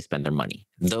and how they spend their money.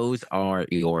 Those are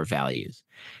your values.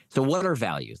 So what are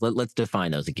values? Let's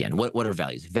define those again. What are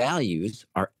values? Values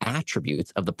are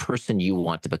attributes of the person you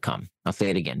want to become. I'll say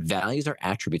it again. Values are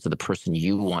attributes of the person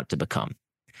you want to become.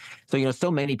 So, so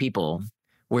many people,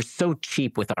 we're so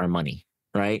cheap with our money,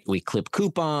 right? We clip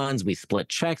coupons, we split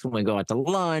checks when we go out to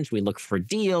lunch, we look for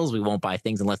deals, we won't buy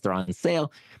things unless they're on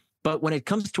sale. But when it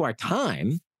comes to our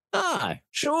time,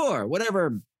 sure,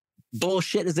 whatever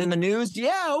bullshit is in the news,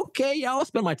 yeah, okay, yeah, I'll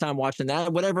spend my time watching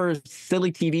that. Whatever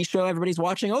silly TV show everybody's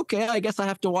watching, okay, I guess I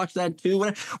have to watch that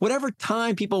too. Whatever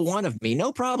time people want of me,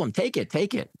 no problem, take it,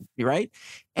 right?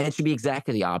 And it should be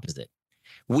exactly the opposite.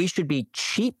 We should be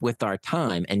cheap with our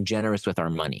time and generous with our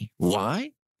money.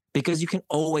 Why? Because you can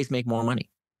always make more money.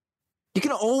 You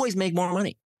can always make more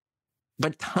money.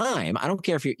 But time, I don't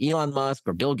care if you're Elon Musk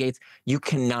or Bill Gates, you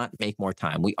cannot make more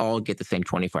time. We all get the same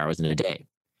 24 hours in a day.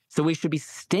 So we should be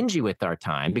stingy with our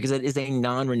time because it is a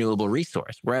non-renewable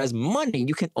resource, whereas money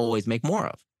you can always make more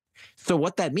of. So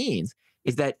what that means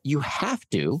is that you have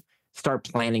to start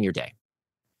planning your day.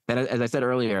 And as I said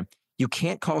earlier, you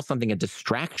can't call something a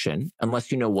distraction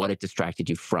unless you know what it distracted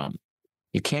you from.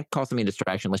 You can't call something a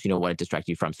distraction unless you know what it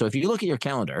distracted you from. So if you look at your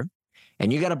calendar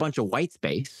and you got a bunch of white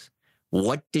space,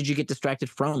 what did you get distracted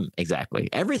from exactly?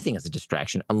 Everything is a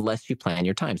distraction unless you plan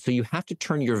your time. So you have to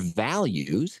turn your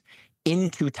values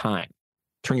into time.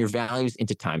 Turn your values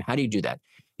into time. How do you do that?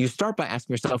 You start by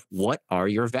asking yourself, what are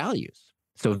your values?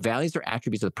 So values are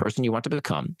attributes of the person you want to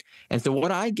become. And so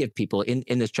what I give people in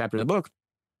this chapter of the book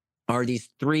are these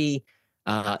three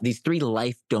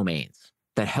life domains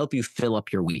that help you fill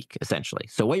up your week, essentially.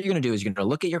 So what you're going to do is you're going to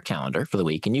look at your calendar for the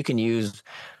week, and you can use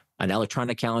an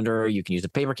electronic calendar, you can use a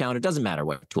paper calendar, it doesn't matter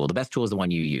what tool. The best tool is the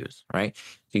one you use, right?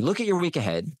 So you look at your week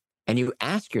ahead and you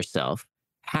ask yourself,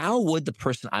 how would the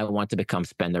person I want to become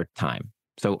spend their time?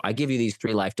 So I give you these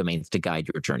three life domains to guide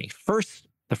your journey.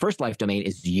 The first life domain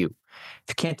is you. If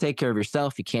you can't take care of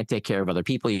yourself, you can't take care of other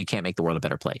people, you can't make the world a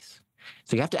better place.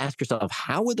 So you have to ask yourself,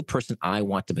 how would the person I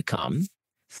want to become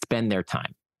spend their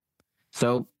time?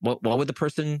 So what would the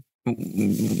person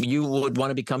you would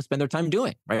want to become spend their time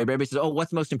doing, right? Everybody says, oh,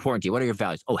 what's most important to you? What are your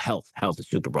values? Oh, health is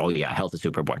super important. Oh, yeah, health is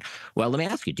super important. Well, let me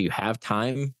ask you, do you have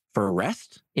time for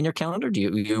rest in your calendar?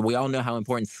 We all know how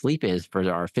important sleep is for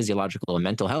our physiological and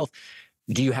mental health.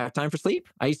 Do you have time for sleep?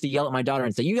 I used to yell at my daughter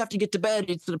and say, you have to get to bed.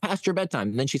 It's past your bedtime.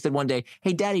 And then she said one day,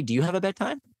 hey, Daddy, do you have a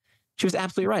bedtime? She was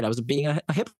absolutely right. I was being a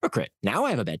hypocrite. Now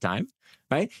I have a bedtime,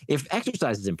 right? If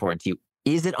exercise is important to you,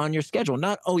 is it on your schedule?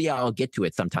 Not, oh yeah, I'll get to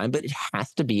it sometime, but it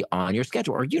has to be on your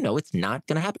schedule or it's not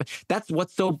going to happen. That's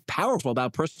what's so powerful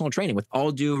about personal training. With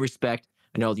all due respect,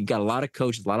 I know you've got a lot of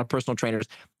coaches, a lot of personal trainers.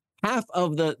 Half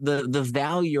of the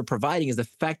value you're providing is the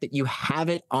fact that you have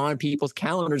it on people's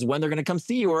calendars when they're going to come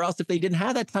see you, or else if they didn't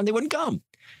have that time, they wouldn't come.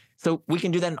 So we can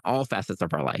do that in all facets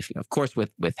of our life. Of course, with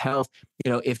health,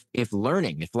 if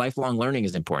lifelong learning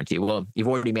is important to you, well, you've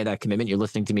already made that commitment. You're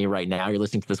listening to me right now. You're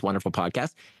listening to this wonderful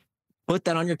podcast. Put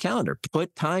that on your calendar.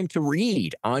 Put time to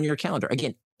read on your calendar.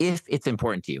 Again, if it's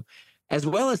important to you, as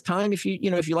well as time if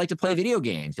you like to play video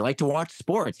games, you like to watch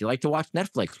sports, you like to watch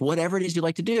Netflix, whatever it is you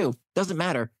like to do, doesn't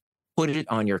matter. Put it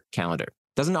on your calendar.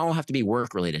 Doesn't all have to be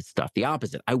work-related stuff. The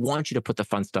opposite. I want you to put the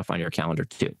fun stuff on your calendar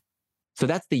too. So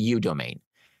that's the you domain.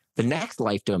 The next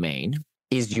life domain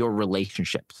is your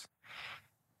relationships.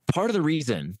 Part of the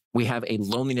reason we have a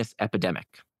loneliness epidemic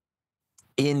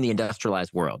in the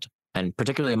industrialized world, and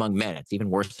particularly among men, it's even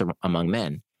worse among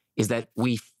men, is that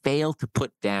we fail to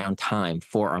put down time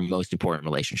for our most important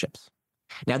relationships.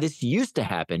 Now, this used to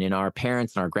happen in our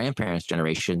parents' and our grandparents'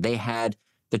 generation. They had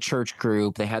the church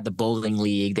group, they had the bowling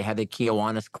league, they had the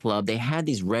Kiwanis Club, they had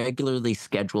these regularly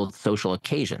scheduled social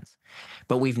occasions.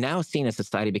 But we've now seen as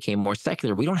society became more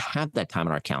secular, we don't have that time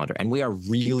on our calendar, and we are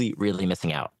really, really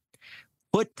missing out.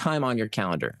 Put time on your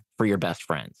calendar for your best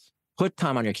friends. Put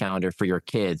time on your calendar for your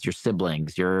kids, your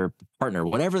siblings, your partner,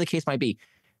 whatever the case might be.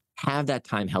 Have that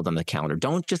time held on the calendar.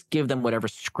 Don't just give them whatever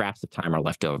scraps of time are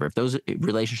left over. If those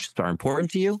relationships are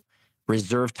important to you,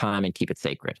 reserve time and keep it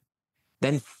sacred.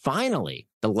 Then finally,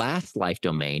 the last life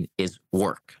domain is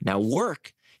work. Now,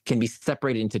 work can be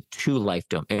separated into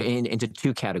into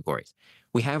two categories.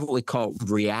 We have what we call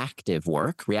reactive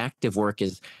work. Reactive work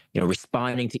is,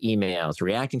 responding to emails,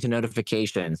 reacting to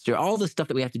notifications, to all the stuff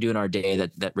that we have to do in our day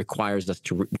that requires us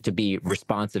to be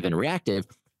responsive and reactive.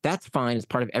 That's fine. It's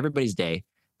part of everybody's day.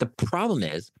 The problem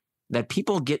is that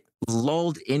people get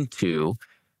lulled into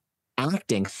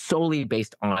acting solely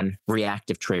based on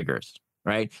reactive triggers.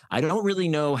 right? I don't really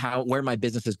know where my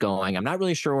business is going. I'm not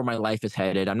really sure where my life is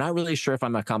headed. I'm not really sure if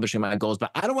I'm accomplishing my goals,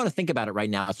 but I don't want to think about it right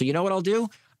now. So you know what I'll do?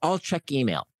 I'll check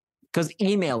email, because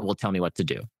email will tell me what to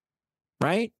do,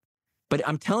 right? But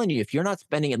I'm telling you, if you're not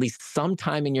spending at least some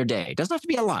time in your day, it doesn't have to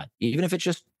be a lot, even if it's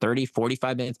just 30,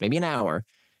 45 minutes, maybe an hour,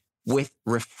 with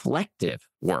reflective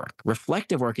work.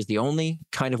 Reflective work is the only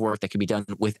kind of work that can be done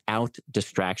without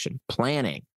distraction.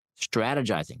 Planning,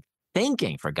 strategizing,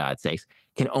 thinking, for God's sakes,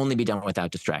 can only be done without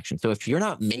distraction. So if you're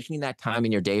not making that time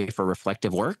in your day for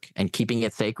reflective work and keeping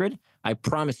it sacred, I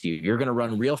promise you, you're going to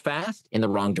run real fast in the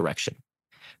wrong direction.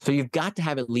 So you've got to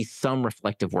have at least some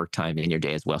reflective work time in your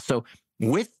day as well. So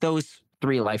with those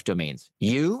 3 life domains,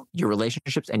 you, your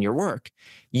relationships, and your work,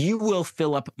 you will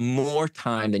fill up more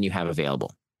time than you have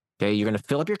available. Okay, you're going to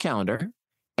fill up your calendar,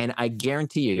 and I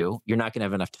guarantee you, you're not going to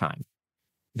have enough time.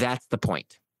 That's the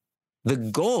point. The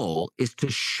goal is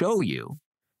to show you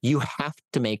have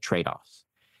to make trade-offs.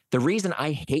 The reason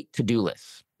I hate to-do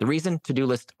lists, the reason to-do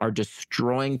lists are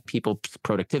destroying people's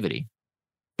productivity,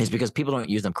 is because people don't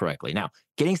use them correctly. Now,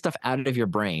 getting stuff out of your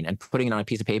brain and putting it on a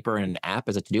piece of paper and an app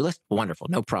as a to-do list, wonderful,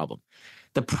 no problem.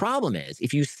 The problem is,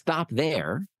 if you stop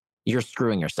there, you're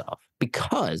screwing yourself,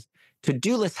 because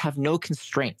to-do lists have no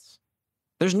constraints.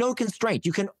 There's no constraint.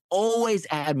 You can always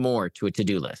add more to a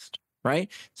to-do list, right?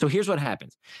 So here's what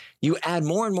happens. You add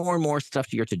more and more and more stuff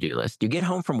to your to-do list. You get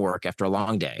home from work after a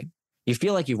long day. You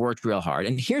feel like you've worked real hard.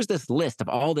 And here's this list of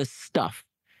all this stuff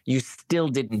you still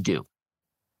didn't do.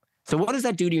 So what does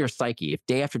that do to your psyche? If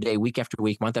day after day, week after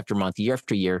week, month after month, year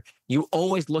after year, you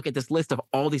always look at this list of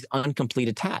all these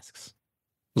uncompleted tasks?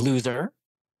 Loser,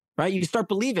 right? You start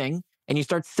believing, and you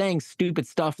start saying stupid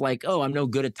stuff like, oh, I'm no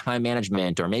good at time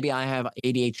management, or maybe I have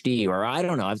ADHD, or I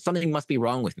don't know, something must be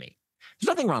wrong with me. There's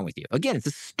nothing wrong with you. Again, it's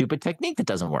a stupid technique that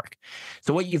doesn't work.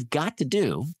 So what you've got to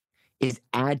do is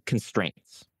add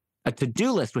constraints. A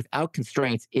to-do list without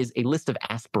constraints is a list of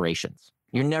aspirations.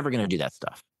 You're never going to do that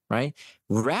stuff, right?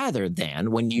 Rather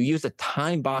than when you use a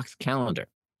time box calendar,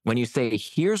 when you say,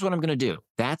 here's what I'm going to do,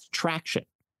 that's traction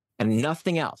and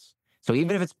nothing else. So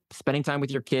even if it's spending time with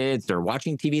your kids or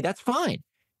watching TV, that's fine.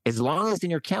 As long as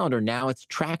in your calendar, now it's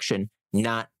traction,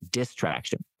 not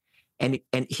distraction. And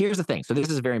here's the thing. So this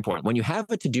is very important. When you have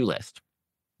a to-do list,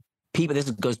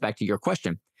 this goes back to your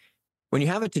question. When you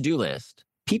have a to-do list,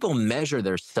 people measure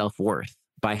their self-worth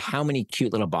by how many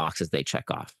cute little boxes they check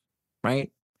off,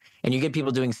 right? And you get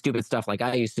people doing stupid stuff like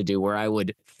I used to do, where I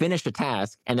would finish a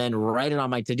task and then write it on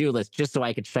my to-do list just so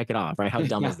I could check it off, right? How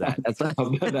dumb is that? That's I've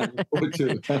done that before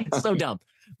too. It's so dumb.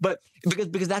 But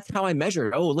because that's how I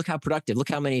measured. Oh, look how productive. Look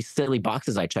how many silly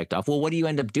boxes I checked off. Well, what do you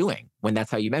end up doing when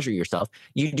that's how you measure yourself?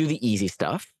 You do the easy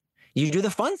stuff, you do the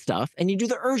fun stuff, and you do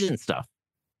the urgent stuff.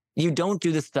 You don't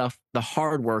do the stuff, the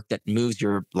hard work that moves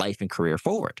your life and career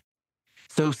forward.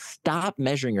 So stop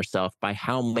measuring yourself by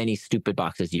how many stupid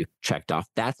boxes you checked off.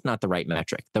 That's not the right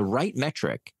metric. The right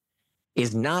metric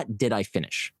is not, did I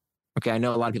finish? Okay, I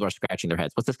know a lot of people are scratching their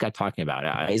heads. What's this guy talking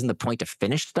about? Isn't the point to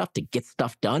finish stuff, to get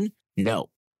stuff done? No.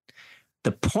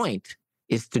 The point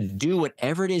is to do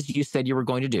whatever it is you said you were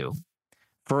going to do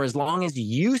for as long as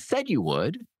you said you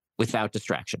would, without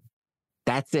distraction.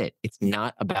 That's it. It's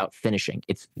not about finishing.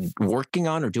 It's working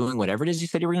on or doing whatever it is you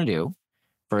said you were going to do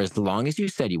for as long as you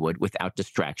said you would, without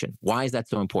distraction. Why is that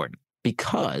so important?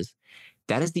 Because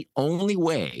that is the only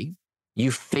way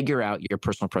you figure out your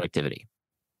personal productivity.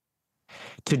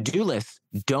 To-do lists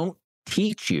don't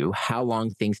teach you how long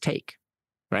things take,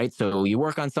 right? So you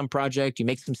work on some project, you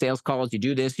make some sales calls, you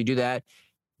do this, you do that.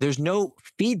 There's no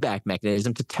feedback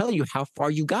mechanism to tell you how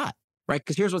far you got, right?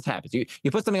 Because here's what happens.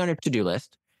 You put something on your to-do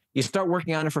list, you start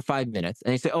working on it for 5 minutes,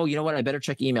 and you say, oh, you know what? I better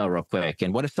check email real quick.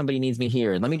 And what if somebody needs me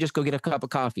here? And let me just go get a cup of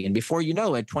coffee. And before you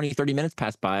know it, 20, 30 minutes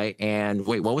pass by, and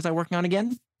wait, what was I working on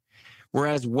again?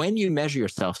 Whereas when you measure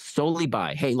yourself solely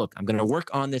by, hey, look, I'm going to work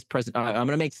on this I'm going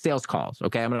to make sales calls,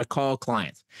 okay? I'm going to call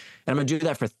clients, and I'm going to do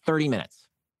that for 30 minutes,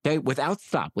 okay? Without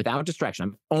stop, without distraction.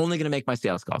 I'm only going to make my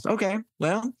sales calls. Okay,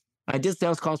 well, I did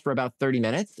sales calls for about 30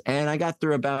 minutes, and I got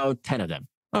through about 10 of them.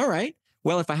 All right,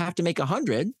 well, if I have to make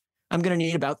 100, I'm going to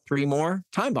need about 3 more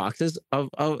time boxes of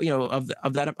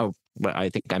that. Oh, well, I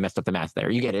think I messed up the math there.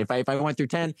 You get it. If I went through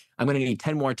 10, I'm going to need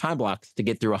 10 more time blocks to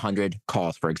get through 100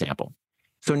 calls, for example.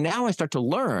 So now I start to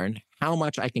learn how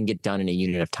much I can get done in a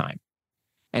unit of time.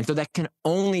 And so that can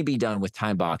only be done with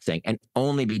time boxing, and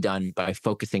only be done by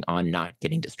focusing on not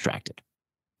getting distracted.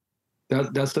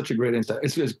 That's such a great insight.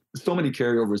 It's just so many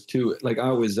carryovers too. Like I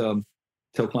always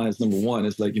tell clients, number one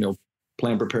is like,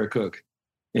 plan, prepare, cook.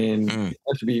 And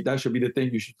that should be the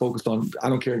thing you should focus on. I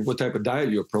don't care what type of diet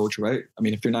you approach, right? I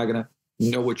mean, if you're not going to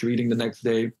know what you're eating the next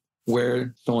day,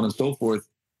 where, so on and so forth,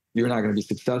 you're not going to be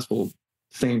successful.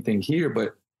 same thing here.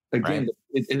 But again,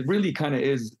 Right. it really kind of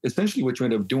is essentially what you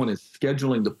end up doing is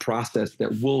scheduling the process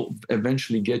that will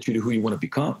eventually get you to who you want to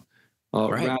become,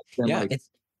 Right. rather than Yeah. like It's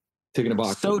ticking a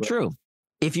box. so true.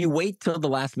 If you wait till the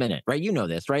last minute, right? You know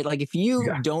this, right? Like if you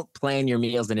Yeah. don't plan your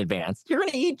meals in advance, you're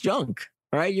going to eat junk,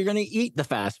 right? You're going to eat the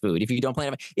fast food if you don't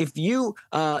plan it. If you,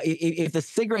 if the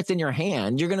cigarette's in your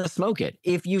hand, you're going to smoke it.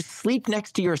 If you sleep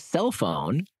next to your cell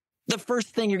phone, the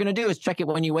first thing you're going to do is check it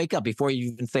when you wake up before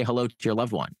you even say hello to your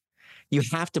loved one. You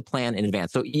have to plan in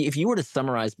advance. So if you were to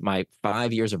summarize my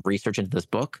 5 years of research into this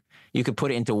book, you could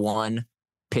put it into one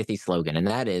pithy slogan, and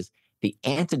that is the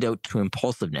antidote to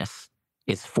impulsiveness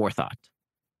is forethought.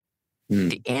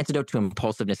 The antidote to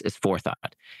impulsiveness is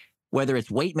forethought. Whether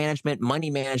it's weight management, money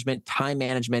management, time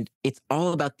management, it's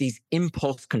all about these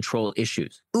impulse control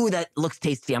issues. Ooh, that looks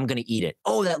tasty. I'm going to eat it.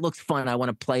 Oh, that looks fun. I want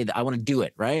to play that. I want to do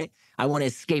it, right? I want to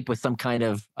escape with some kind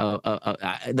of,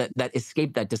 that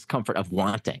escape that discomfort of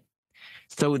wanting.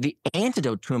 So the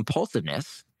antidote to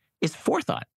impulsiveness is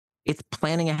forethought. It's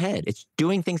planning ahead. It's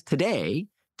doing things today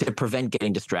to prevent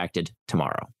getting distracted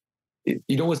tomorrow.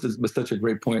 You know what's such a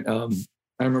great point?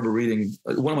 I remember reading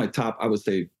one of my top, I would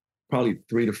say, probably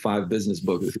 3 to 5 business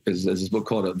books is this book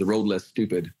called The Road Less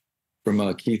Stupid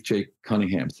from Keith J.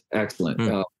 Cunningham's. Excellent.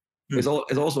 It's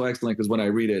also excellent because when I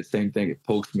read it, same thing, it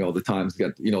pokes me all the time. It's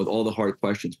got, all the hard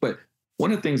questions. But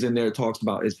one of the things in there it talks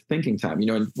about is thinking time.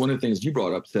 And one of the things you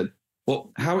brought up said,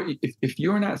 well, if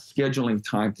you're not scheduling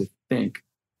time to think,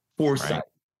 foresight,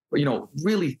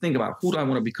 really think about who do I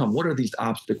want to become? What are these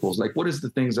obstacles? Like, what is the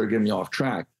things that are getting me off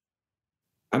track?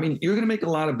 I mean, you're going to make a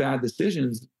lot of bad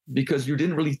decisions because you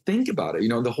didn't really think about it.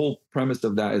 The whole premise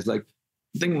of that is like,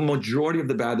 I think majority of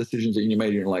the bad decisions that you made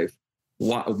in your life,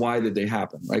 why did they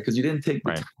happen? Right? Because you didn't take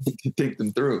the time to think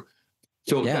them through.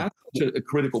 So that's such a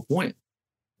critical point.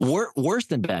 Worse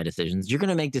than bad decisions, you're going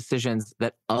to make decisions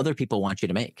that other people want you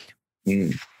to make.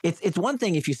 It's one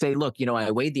thing if you say, look,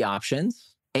 I weighed the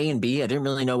options A and B. I didn't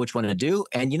really know which one to do.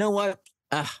 And you know what?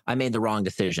 I made the wrong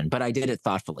decision, but I did it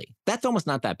thoughtfully. That's almost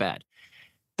not that bad.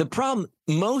 The problem,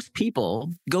 most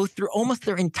people go through almost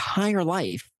their entire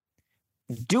life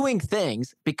doing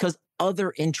things because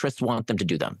other interests want them to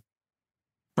do them,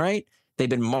 right? They've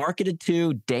been marketed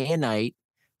to day and night,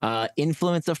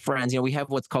 influence of friends. We have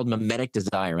what's called mimetic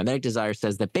desire. Mimetic desire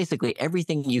says that basically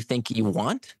everything you think you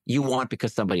want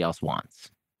because somebody else wants.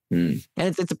 And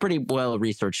it's a pretty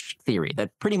well-researched theory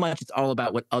that pretty much it's all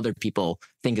about what other people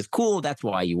think is cool. That's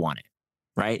why you want it,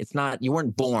 right? It's not, you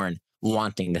weren't born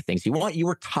wanting the things you want. You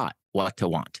were taught what to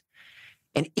want.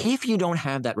 And if you don't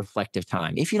have that reflective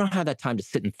time, if you don't have that time to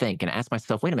sit and think and ask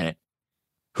myself, wait a minute,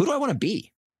 who do I want to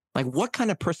be? Like, what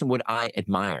kind of person would I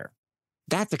admire?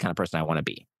 That's the kind of person I want to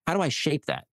be. How do I shape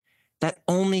that? That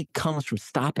only comes from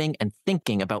stopping and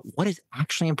thinking about what is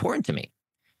actually important to me.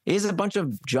 Is a bunch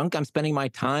of junk I'm spending my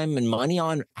time and money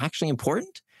on actually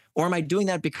important? Or am I doing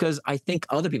that because I think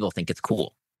other people think it's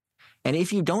cool? And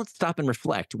if you don't stop and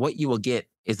reflect, what you will get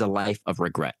is a life of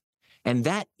regret. And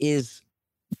that is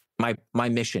my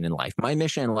mission in life. My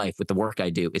mission in life with the work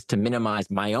I do is to minimize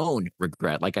my own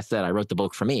regret. Like I said, I wrote the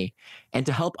book for me, and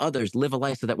to help others live a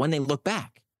life so that when they look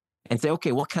back and say,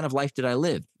 okay, what kind of life did I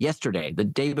live yesterday, the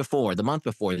day before, the month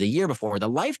before, the year before, the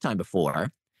lifetime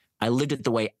before, I lived it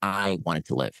the way I wanted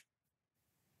to live.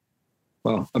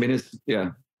 Well, I mean,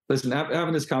 listen,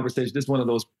 having this conversation, this is one of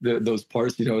those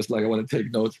parts, it's like I want to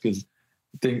take notes because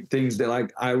things that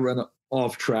like I run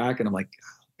off track and I'm like,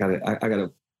 I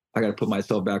gotta put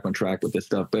myself back on track with this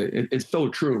stuff. But it's so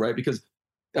true, right? Because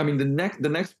I mean, the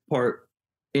next part,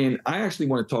 and I actually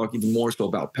want to talk even more so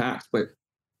about packs, but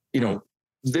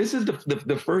this is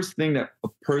the first thing that a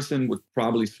person would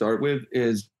probably start with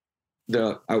is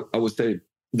I would say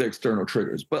the external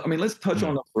triggers. But I mean, let's touch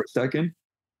on them for a second.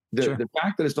 The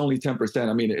fact that it's only 10%,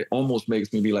 I mean, it almost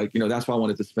makes me be like, that's why I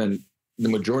wanted to spend the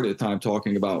majority of the time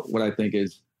talking about what I think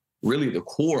is really the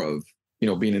core of,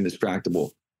 being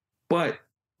indistractable. But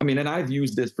I mean, and I've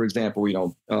used this, for example,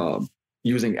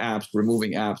 using apps,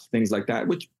 removing apps, things like that,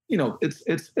 which,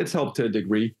 it's helped to a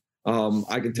degree.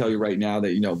 I can tell you right now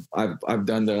that, I've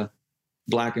done the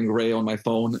black and gray on my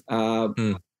phone.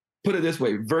 Put it this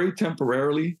way, very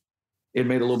temporarily, it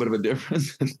made a little bit of a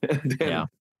difference. And then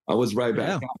I was right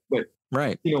back. But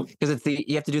right, because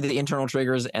you have to do the internal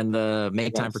triggers and the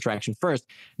make time for traction first.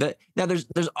 Now there's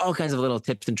all kinds of little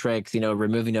tips and tricks,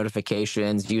 removing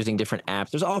notifications, using different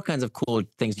apps. There's all kinds of cool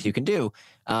things you can do.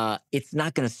 It's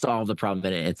not going to solve the problem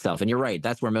in itself. And you're right,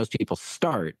 that's where most people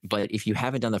start. But if you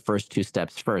haven't done the first 2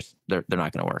 steps first, they're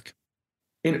not going to work.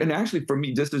 And actually, for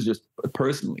me, this is just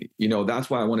personally, that's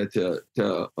why I wanted to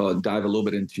dive a little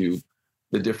bit into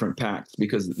the different packs,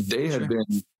 because they have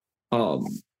been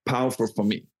powerful for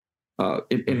me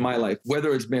in my life,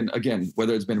 whether it's been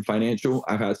financial.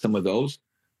 I've had some of those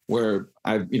where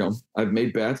I've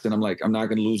made bets and I'm like, I'm not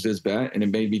going to lose this bet. And it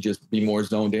made me just be more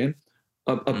zoned in.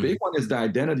 A big one is the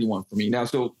identity one for me now.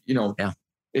 So,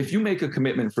 if you make a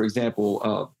commitment, for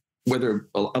example, whether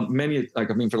for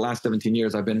the last 17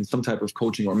 years, I've been in some type of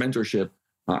coaching or mentorship.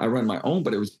 I run my own,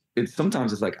 but it's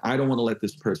sometimes it's like, I don't want to let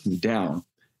this person down.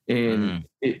 And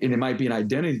it might be an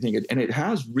identity thing. And it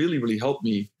has really, really helped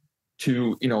me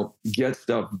to, get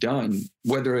stuff done,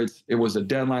 whether it was a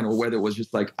deadline or whether it was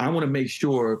just like, I want to make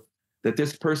sure that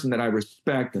this person that I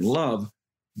respect and love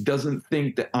doesn't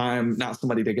think that I'm not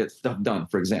somebody that gets stuff done,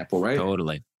 for example, right?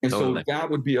 Totally. So that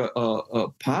would be a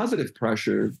positive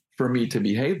pressure for me to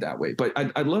behave that way. But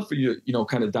I'd love for you to,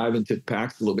 kind of dive into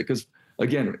PACs a little bit, because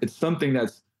again, it's something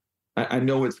that's, I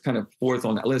know it's kind of fourth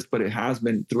on that list, but it has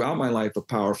been throughout my life a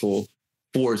powerful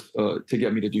force to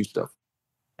get me to do stuff.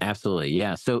 Absolutely.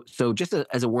 Yeah. So just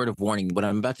as a word of warning, what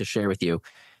I'm about to share with you,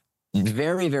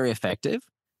 very, very effective.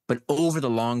 But over the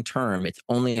long term, it's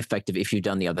only effective if you've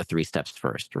done the other three steps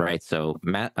first, right? So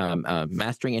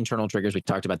mastering internal triggers, we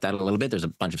talked about that a little bit. There's a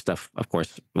bunch of stuff, of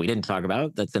course, we didn't talk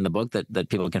about that's in the book that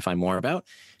people can find more about.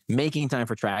 Making time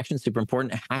for traction, super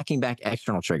important. Hacking back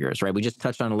external triggers, right? We just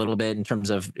touched on a little bit in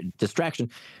terms of distraction,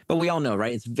 but we all know,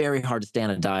 right? It's very hard to stay on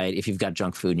a diet if you've got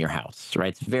junk food in your house, right?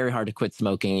 It's very hard to quit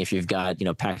smoking if you've got,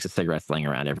 packs of cigarettes laying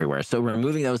around everywhere. So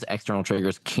removing those external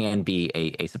triggers can be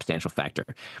a substantial factor.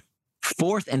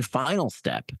 Fourth and final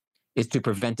step is to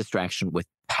prevent distraction with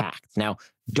PACs. Now,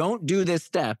 don't do this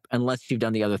step unless you've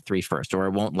done the other three first, or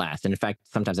it won't last. And in fact,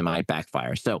 sometimes it might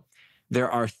backfire. So there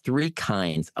are three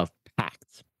kinds of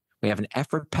PACs. We have an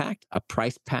effort pact, a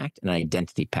price pact, and an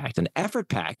identity pact. An effort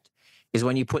pact is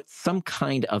when you put some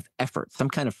kind of effort, some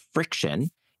kind of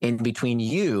friction in between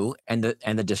you and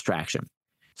the distraction.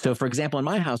 So for example, in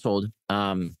my household,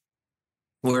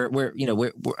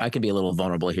 I can be a little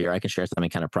vulnerable here. I can share something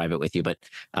kind of private with you, but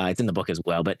it's in the book as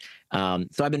well. But so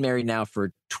I've been married now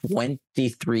for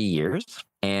 23 years.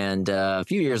 And a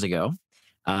few years ago,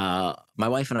 my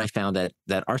wife and I found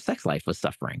that our sex life was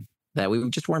suffering, that we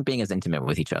just weren't being as intimate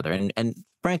with each other. And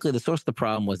frankly, the source of the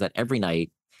problem was that every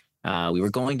night we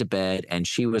were going to bed and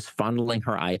she was fondling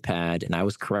her iPad and I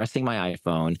was caressing my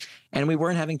iPhone, and we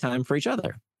weren't having time for each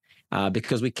other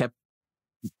because we kept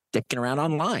dicking around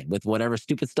online with whatever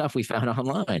stupid stuff we found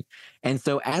online. And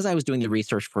so as I was doing the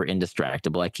research for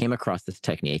Indistractable, I came across this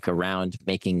technique around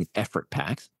making effort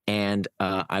packs. And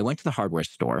I went to the hardware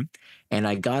store and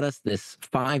I got us this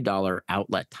 $5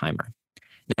 outlet timer.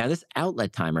 Now, this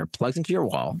outlet timer plugs into your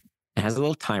wall. It has a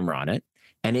little timer on it,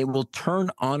 and it will turn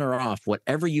on or off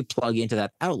whatever you plug into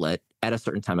that outlet at a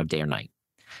certain time of day or night.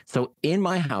 So in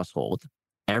my household,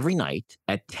 every night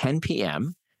at 10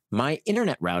 p.m., my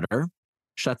internet router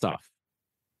shuts off.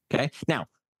 Okay. Now,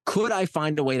 could I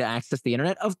find a way to access the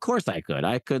internet? Of course I could.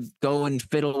 I could go and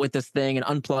fiddle with this thing and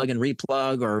unplug and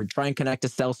replug, or try and connect to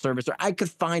cell service, or I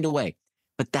could find a way,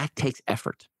 but that takes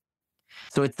effort.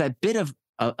 So it's that bit of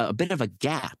a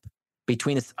gap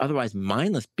between this otherwise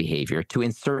mindless behavior to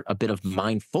insert a bit of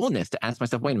mindfulness to ask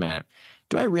myself, wait a minute,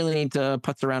 do I really need to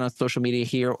putz around on social media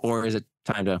here? Or is it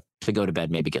time to go to bed,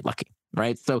 maybe get lucky?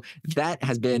 Right. So that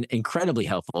has been incredibly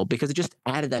helpful because it just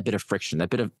added that bit of friction, that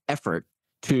bit of effort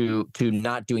to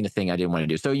not doing the thing I didn't want to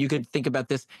do. So you could think about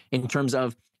this in terms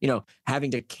of,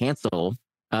 having to cancel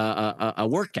a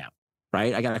workout,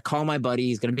 right? I got to call my buddy.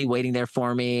 He's going to be waiting there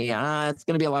for me. It's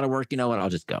going to be a lot of work. You know what? I'll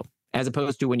just go. As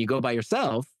opposed to when you go by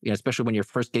yourself, especially when you're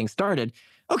first getting started.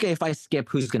 Okay, if I skip,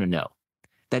 who's going to know?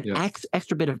 That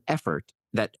extra bit of effort,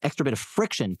 that extra bit of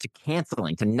friction to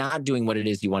canceling, to not doing what it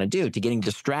is you want to do, to getting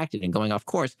distracted and going off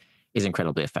course is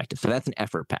incredibly effective. So that's an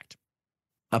effort pact.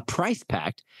 A price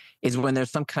pact is when there's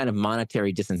some kind of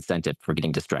monetary disincentive for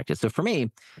getting distracted. So for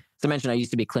me, as I mentioned, I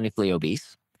used to be clinically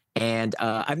obese, and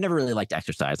I've never really liked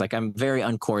exercise. Like, I'm very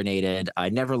uncoordinated. I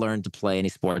never learned to play any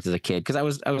sports as a kid because I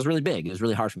was really big. It was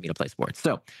really hard for me to play sports.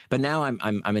 So, but now I'm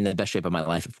in the best shape of my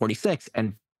life at 46,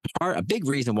 and a big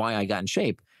reason why I got in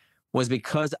shape was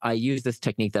because I use this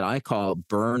technique that I call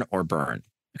burn or burn.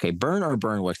 Okay, burn or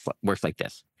burn works like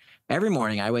this. Every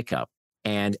morning I wake up,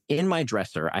 and in my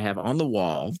dresser, I have on the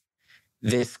wall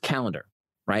this calendar,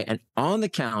 right? And on the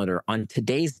calendar, on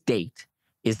today's date,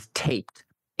 is taped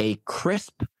a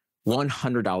crisp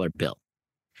 $100 bill.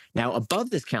 Now, above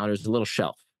this calendar is a little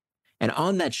shelf. And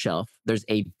on that shelf, there's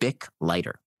a Bic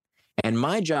lighter. And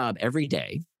my job every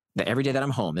day that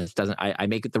I'm home, I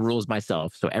make it the rules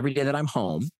myself. So every day that I'm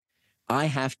home, I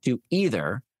have to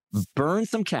either burn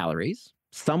some calories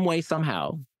some way,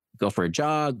 somehow, go for a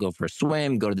jog, go for a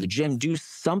swim, go to the gym, do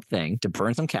something to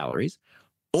burn some calories,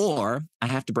 or I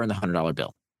have to burn the $100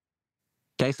 bill.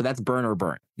 Okay, so that's burn or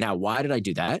burn. Now, why did I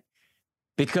do that?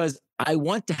 Because I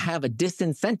want to have a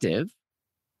disincentive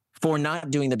for not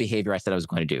doing the behavior I said I was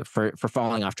going to do, for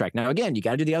falling off track. Now, again, you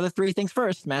got to do the other three things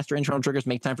first: master internal triggers,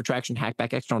 make time for traction, hack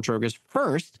back external triggers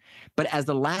first. But as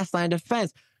the last line of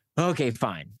defense, okay,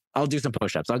 fine, I'll do some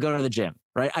push-ups. I'll go to the gym,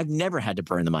 right? I've never had to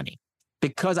burn the money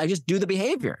because I just do the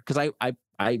behavior, because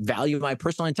I value my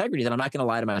personal integrity, that I'm not going to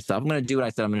lie to myself. I'm going to do what I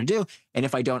said I'm going to do. And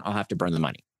if I don't, I'll have to burn the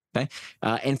money. Okay.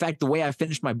 In fact, the way I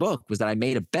finished my book was that I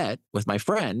made a bet with my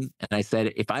friend, and I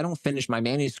said, if I don't finish my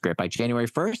manuscript by January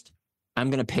 1st, I'm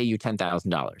going to pay you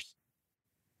 $10,000.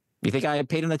 You think I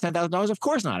paid him the $10,000? Of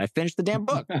course not. I finished the damn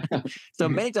book. So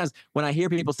many times when I hear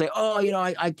people say, oh,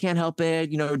 I can't help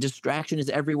it. Distraction is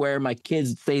everywhere. My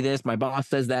kids say this. My boss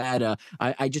says that.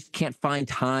 I just can't find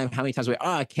time. How many times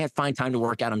I can't find time to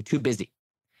work out. I'm too busy.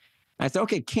 I said,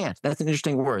 okay, can't. That's an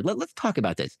interesting word. Let's talk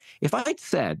about this. If I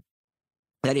said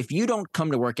that if you don't come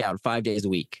to work out 5 days a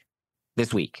week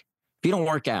this week, if you don't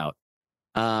work out,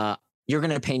 you're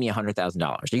going to pay me $100,000.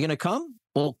 Are you going to come?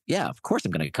 Well, yeah, of course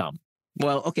I'm going to come.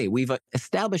 Well, okay, we've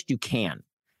established you can.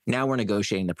 Now we're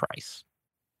negotiating the price,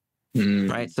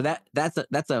 right? So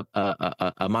that's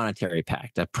a monetary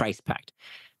pact, a price pact.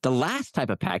 The last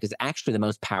type of pact is actually the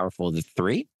most powerful of the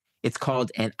three. It's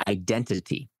called an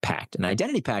identity pact. An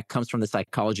identity pact comes from the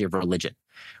psychology of religion,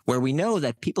 where we know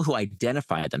that people who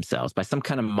identify themselves by some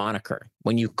kind of moniker,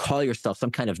 when you call yourself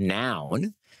some kind of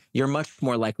noun, you're much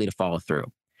more likely to follow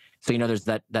through. So, there's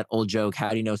that old joke, how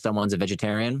do you know someone's a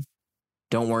vegetarian?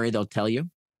 Don't worry, they'll tell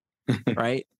you,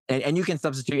 right? And you can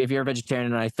substitute, if you're a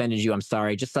vegetarian and I offended you, I'm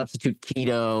sorry, just substitute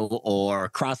keto or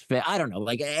CrossFit. I don't know,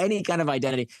 like any kind of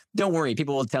identity. Don't worry,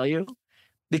 people will tell you.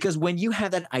 Because when you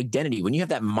have that identity, when you have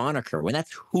that moniker, when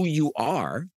that's who you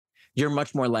are, you're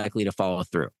much more likely to follow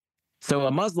through. So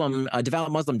a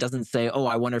devout Muslim doesn't say, oh,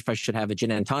 I wonder if I should have a gin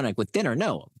and tonic with dinner.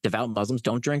 No, devout Muslims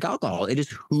don't drink alcohol. It is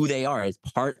who they are. It's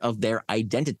part of their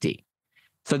identity.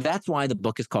 So that's why the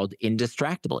book is called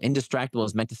Indistractable. Indistractable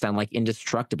is meant to sound like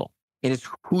indestructible. It is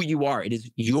who you are. It is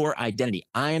your identity.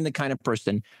 I am the kind of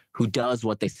person who does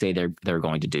what they say they're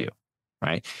going to do,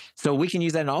 right? So we can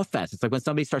use that in all facets. Like when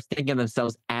somebody starts thinking of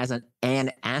themselves as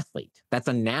an athlete, that's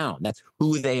a noun. That's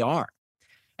who they are.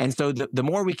 And so the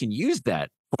more we can use that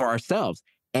for ourselves,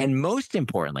 and most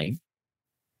importantly,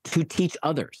 to teach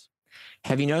others.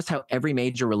 Have you noticed how every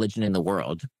major religion in the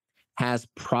world has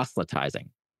proselytizing,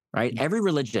 right? Every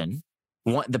religion,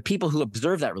 the people who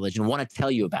observe that religion want to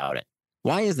tell you about it.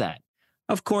 Why is that?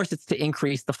 Of course, it's to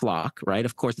increase the flock, right?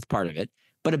 Of course, it's part of it.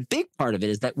 But a big part of it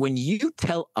is that when you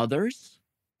tell others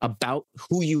about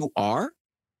who you are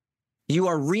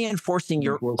reinforcing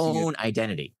your own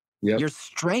identity. Yep. You're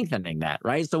strengthening that,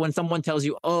 right? So when someone tells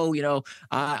you, oh,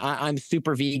 I'm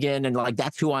super vegan and like,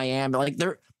 that's who I am, like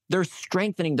they're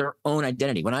strengthening their own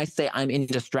identity. When I say I'm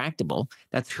indistractable,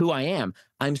 that's who I am.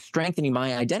 I'm strengthening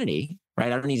my identity,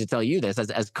 right? I don't need to tell you this.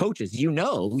 As coaches,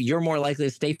 you're more likely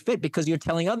to stay fit because you're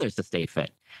telling others to stay fit.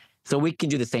 So we can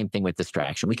do the same thing with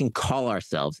distraction. We can call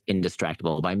ourselves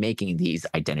indistractable by making these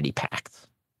identity pacts.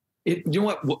 You know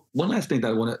what? One last thing that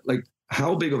I want to, like,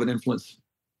 how big of an influence,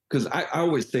 because I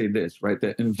always say this, right?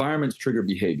 That environments trigger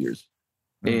behaviors,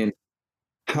 and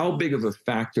how big of a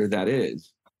factor that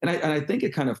is. And I think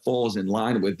it kind of falls in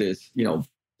line with this,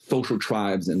 social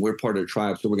tribes, and we're part of the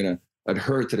tribe, so we're going to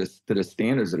adhere to the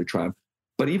standards of the tribe.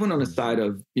 But even on the side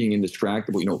of being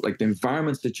indistractable, like the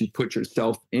environments that you put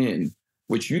yourself in,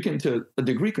 which you can to a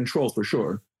degree control for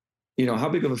sure, how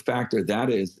big of a factor that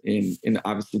is in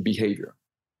obviously behavior.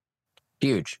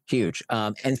 Huge.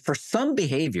 And for some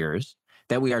behaviors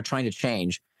that we are trying to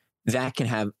change, that can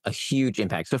have a huge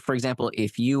impact. So for example,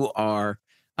 if you are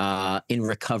in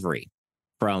recovery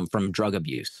from drug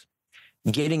abuse,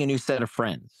 getting a new set of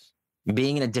friends,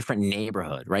 being in a different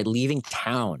neighborhood, right? Leaving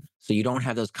town so you don't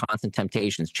have those constant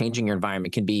temptations, changing your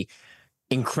environment can be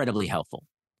incredibly helpful.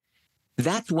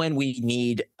 That's when we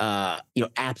need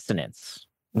abstinence.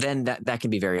 Then that can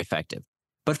be very effective.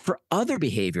 But for other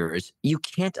behaviors, you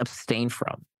can't abstain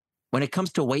from. When it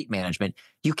comes to weight management,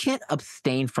 you can't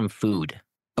abstain from food.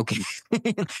 Okay.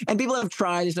 And people have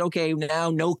tried, they said, okay, now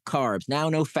no carbs, now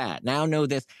no fat, now no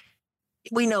this.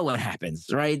 We know what happens,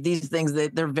 right? These things,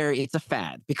 it's a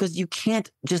fad, because you can't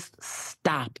just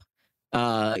stop,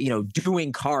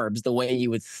 doing carbs the way you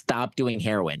would stop doing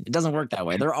heroin. It doesn't work that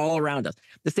way. They're all around us.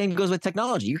 The same goes with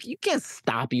technology. You can't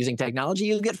stop using technology.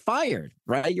 You'll get fired,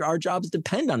 right? Our jobs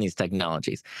depend on these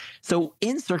technologies. So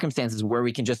in circumstances where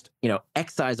we can just,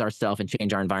 excise ourselves and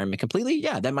change our environment completely,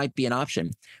 yeah, that might be an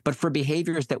option. But for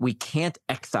behaviors that we can't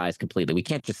excise completely, we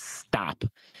can't just stop,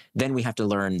 then we have to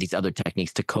learn these other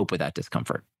techniques to cope with that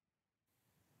discomfort.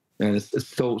 And it's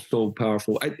so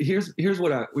powerful. Here's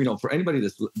what for anybody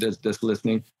that's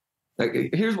listening,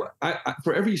 like, here's what I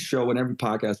for every show and every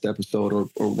podcast episode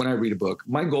or when I read a book,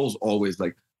 my goal is always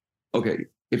like, okay,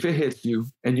 if it hits you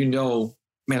and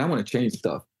man, I want to change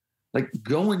stuff, like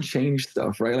go and change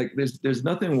stuff, right? Like there's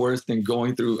nothing worse than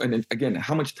going through. And then, again,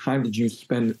 how much time did you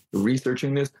spend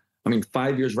researching this? I mean,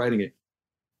 5 years writing it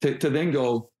to then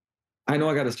go, I know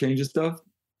I got to change this stuff.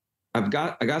 I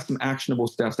got some actionable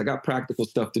steps. I got practical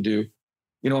stuff to do.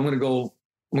 I'm going to go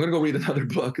read another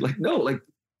book. Like, no, like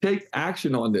take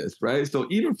action on this. Right. So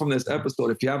even from this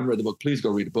episode, if you haven't read the book, please go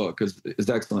read the book because it's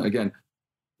excellent. Again,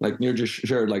 like Nir just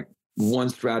shared, like one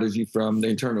strategy from the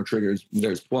internal triggers,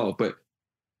 there's 12, but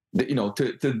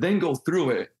to then go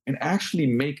through it and actually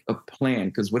make a plan,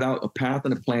 because without a path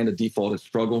and a plan, the default is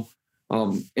struggle.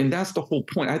 And that's the whole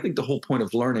point. I think the whole point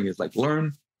of learning is like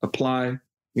learn, apply,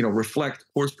 reflect,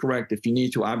 course correct if you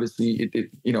need to. Obviously,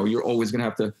 you're always going to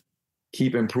have to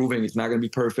keep improving. It's not going to be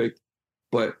perfect,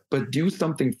 but do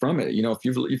something from it.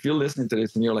 If you're listening to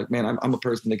this and you're like, man, I'm a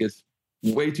person that gets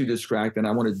way too distracted and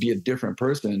I want to be a different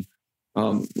person.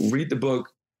 Read the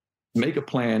book, make a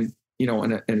plan,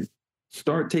 and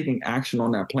start taking action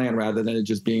on that plan rather than it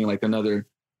just being like another,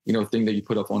 thing that you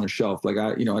put up on a shelf. Like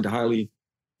I'd highly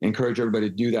encourage everybody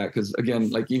to do that. Because again,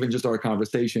 like even just our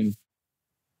conversation,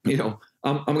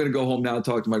 I'm going to go home now and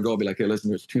talk to my girl, be like, hey, listen,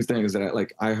 there's 2 things that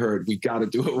I heard, we got to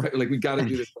do it right. Like we got to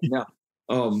do this right now.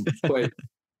 But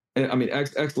I mean,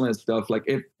 excellent stuff. Like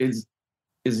is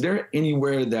there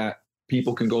anywhere that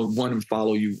people can go, one, and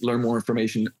follow you, learn more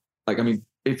information? Like, I mean,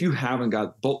 if you haven't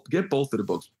got both, get both of the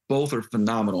books. Both are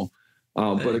phenomenal.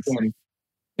 But again,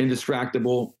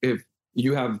 Indistractable, if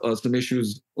you have some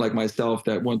issues like myself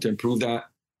that want to improve that,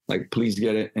 like please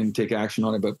get it and take action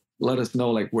on it. But let us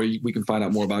know like where we can find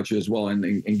out more about you as well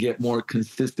and get more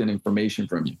consistent information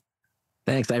from you.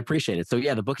 Thanks. I appreciate it. So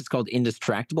yeah, the book is called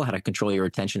Indistractable, How to Control Your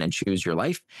Attention and Choose Your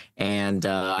Life. And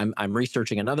I'm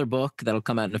researching another book that'll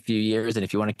come out in a few years. And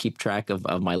if you want to keep track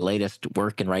of my latest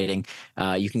work and writing,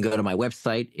 you can go to my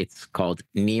website. It's called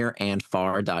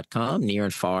nirandfar.com, Nir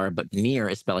and Far, but Nir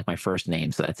is spelled like my first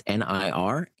name. So that's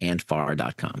NIR and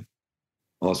far.com.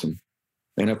 Awesome.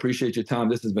 And I appreciate your time.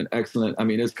 This has been excellent. I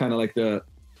mean, it's kind of like a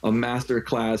master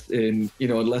class in,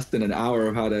 less than an hour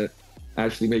of how to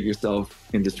actually make yourself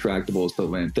indistractable. So,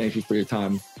 man, thank you for your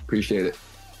time. Appreciate it.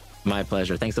 My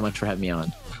pleasure. Thanks so much for having me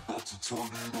on.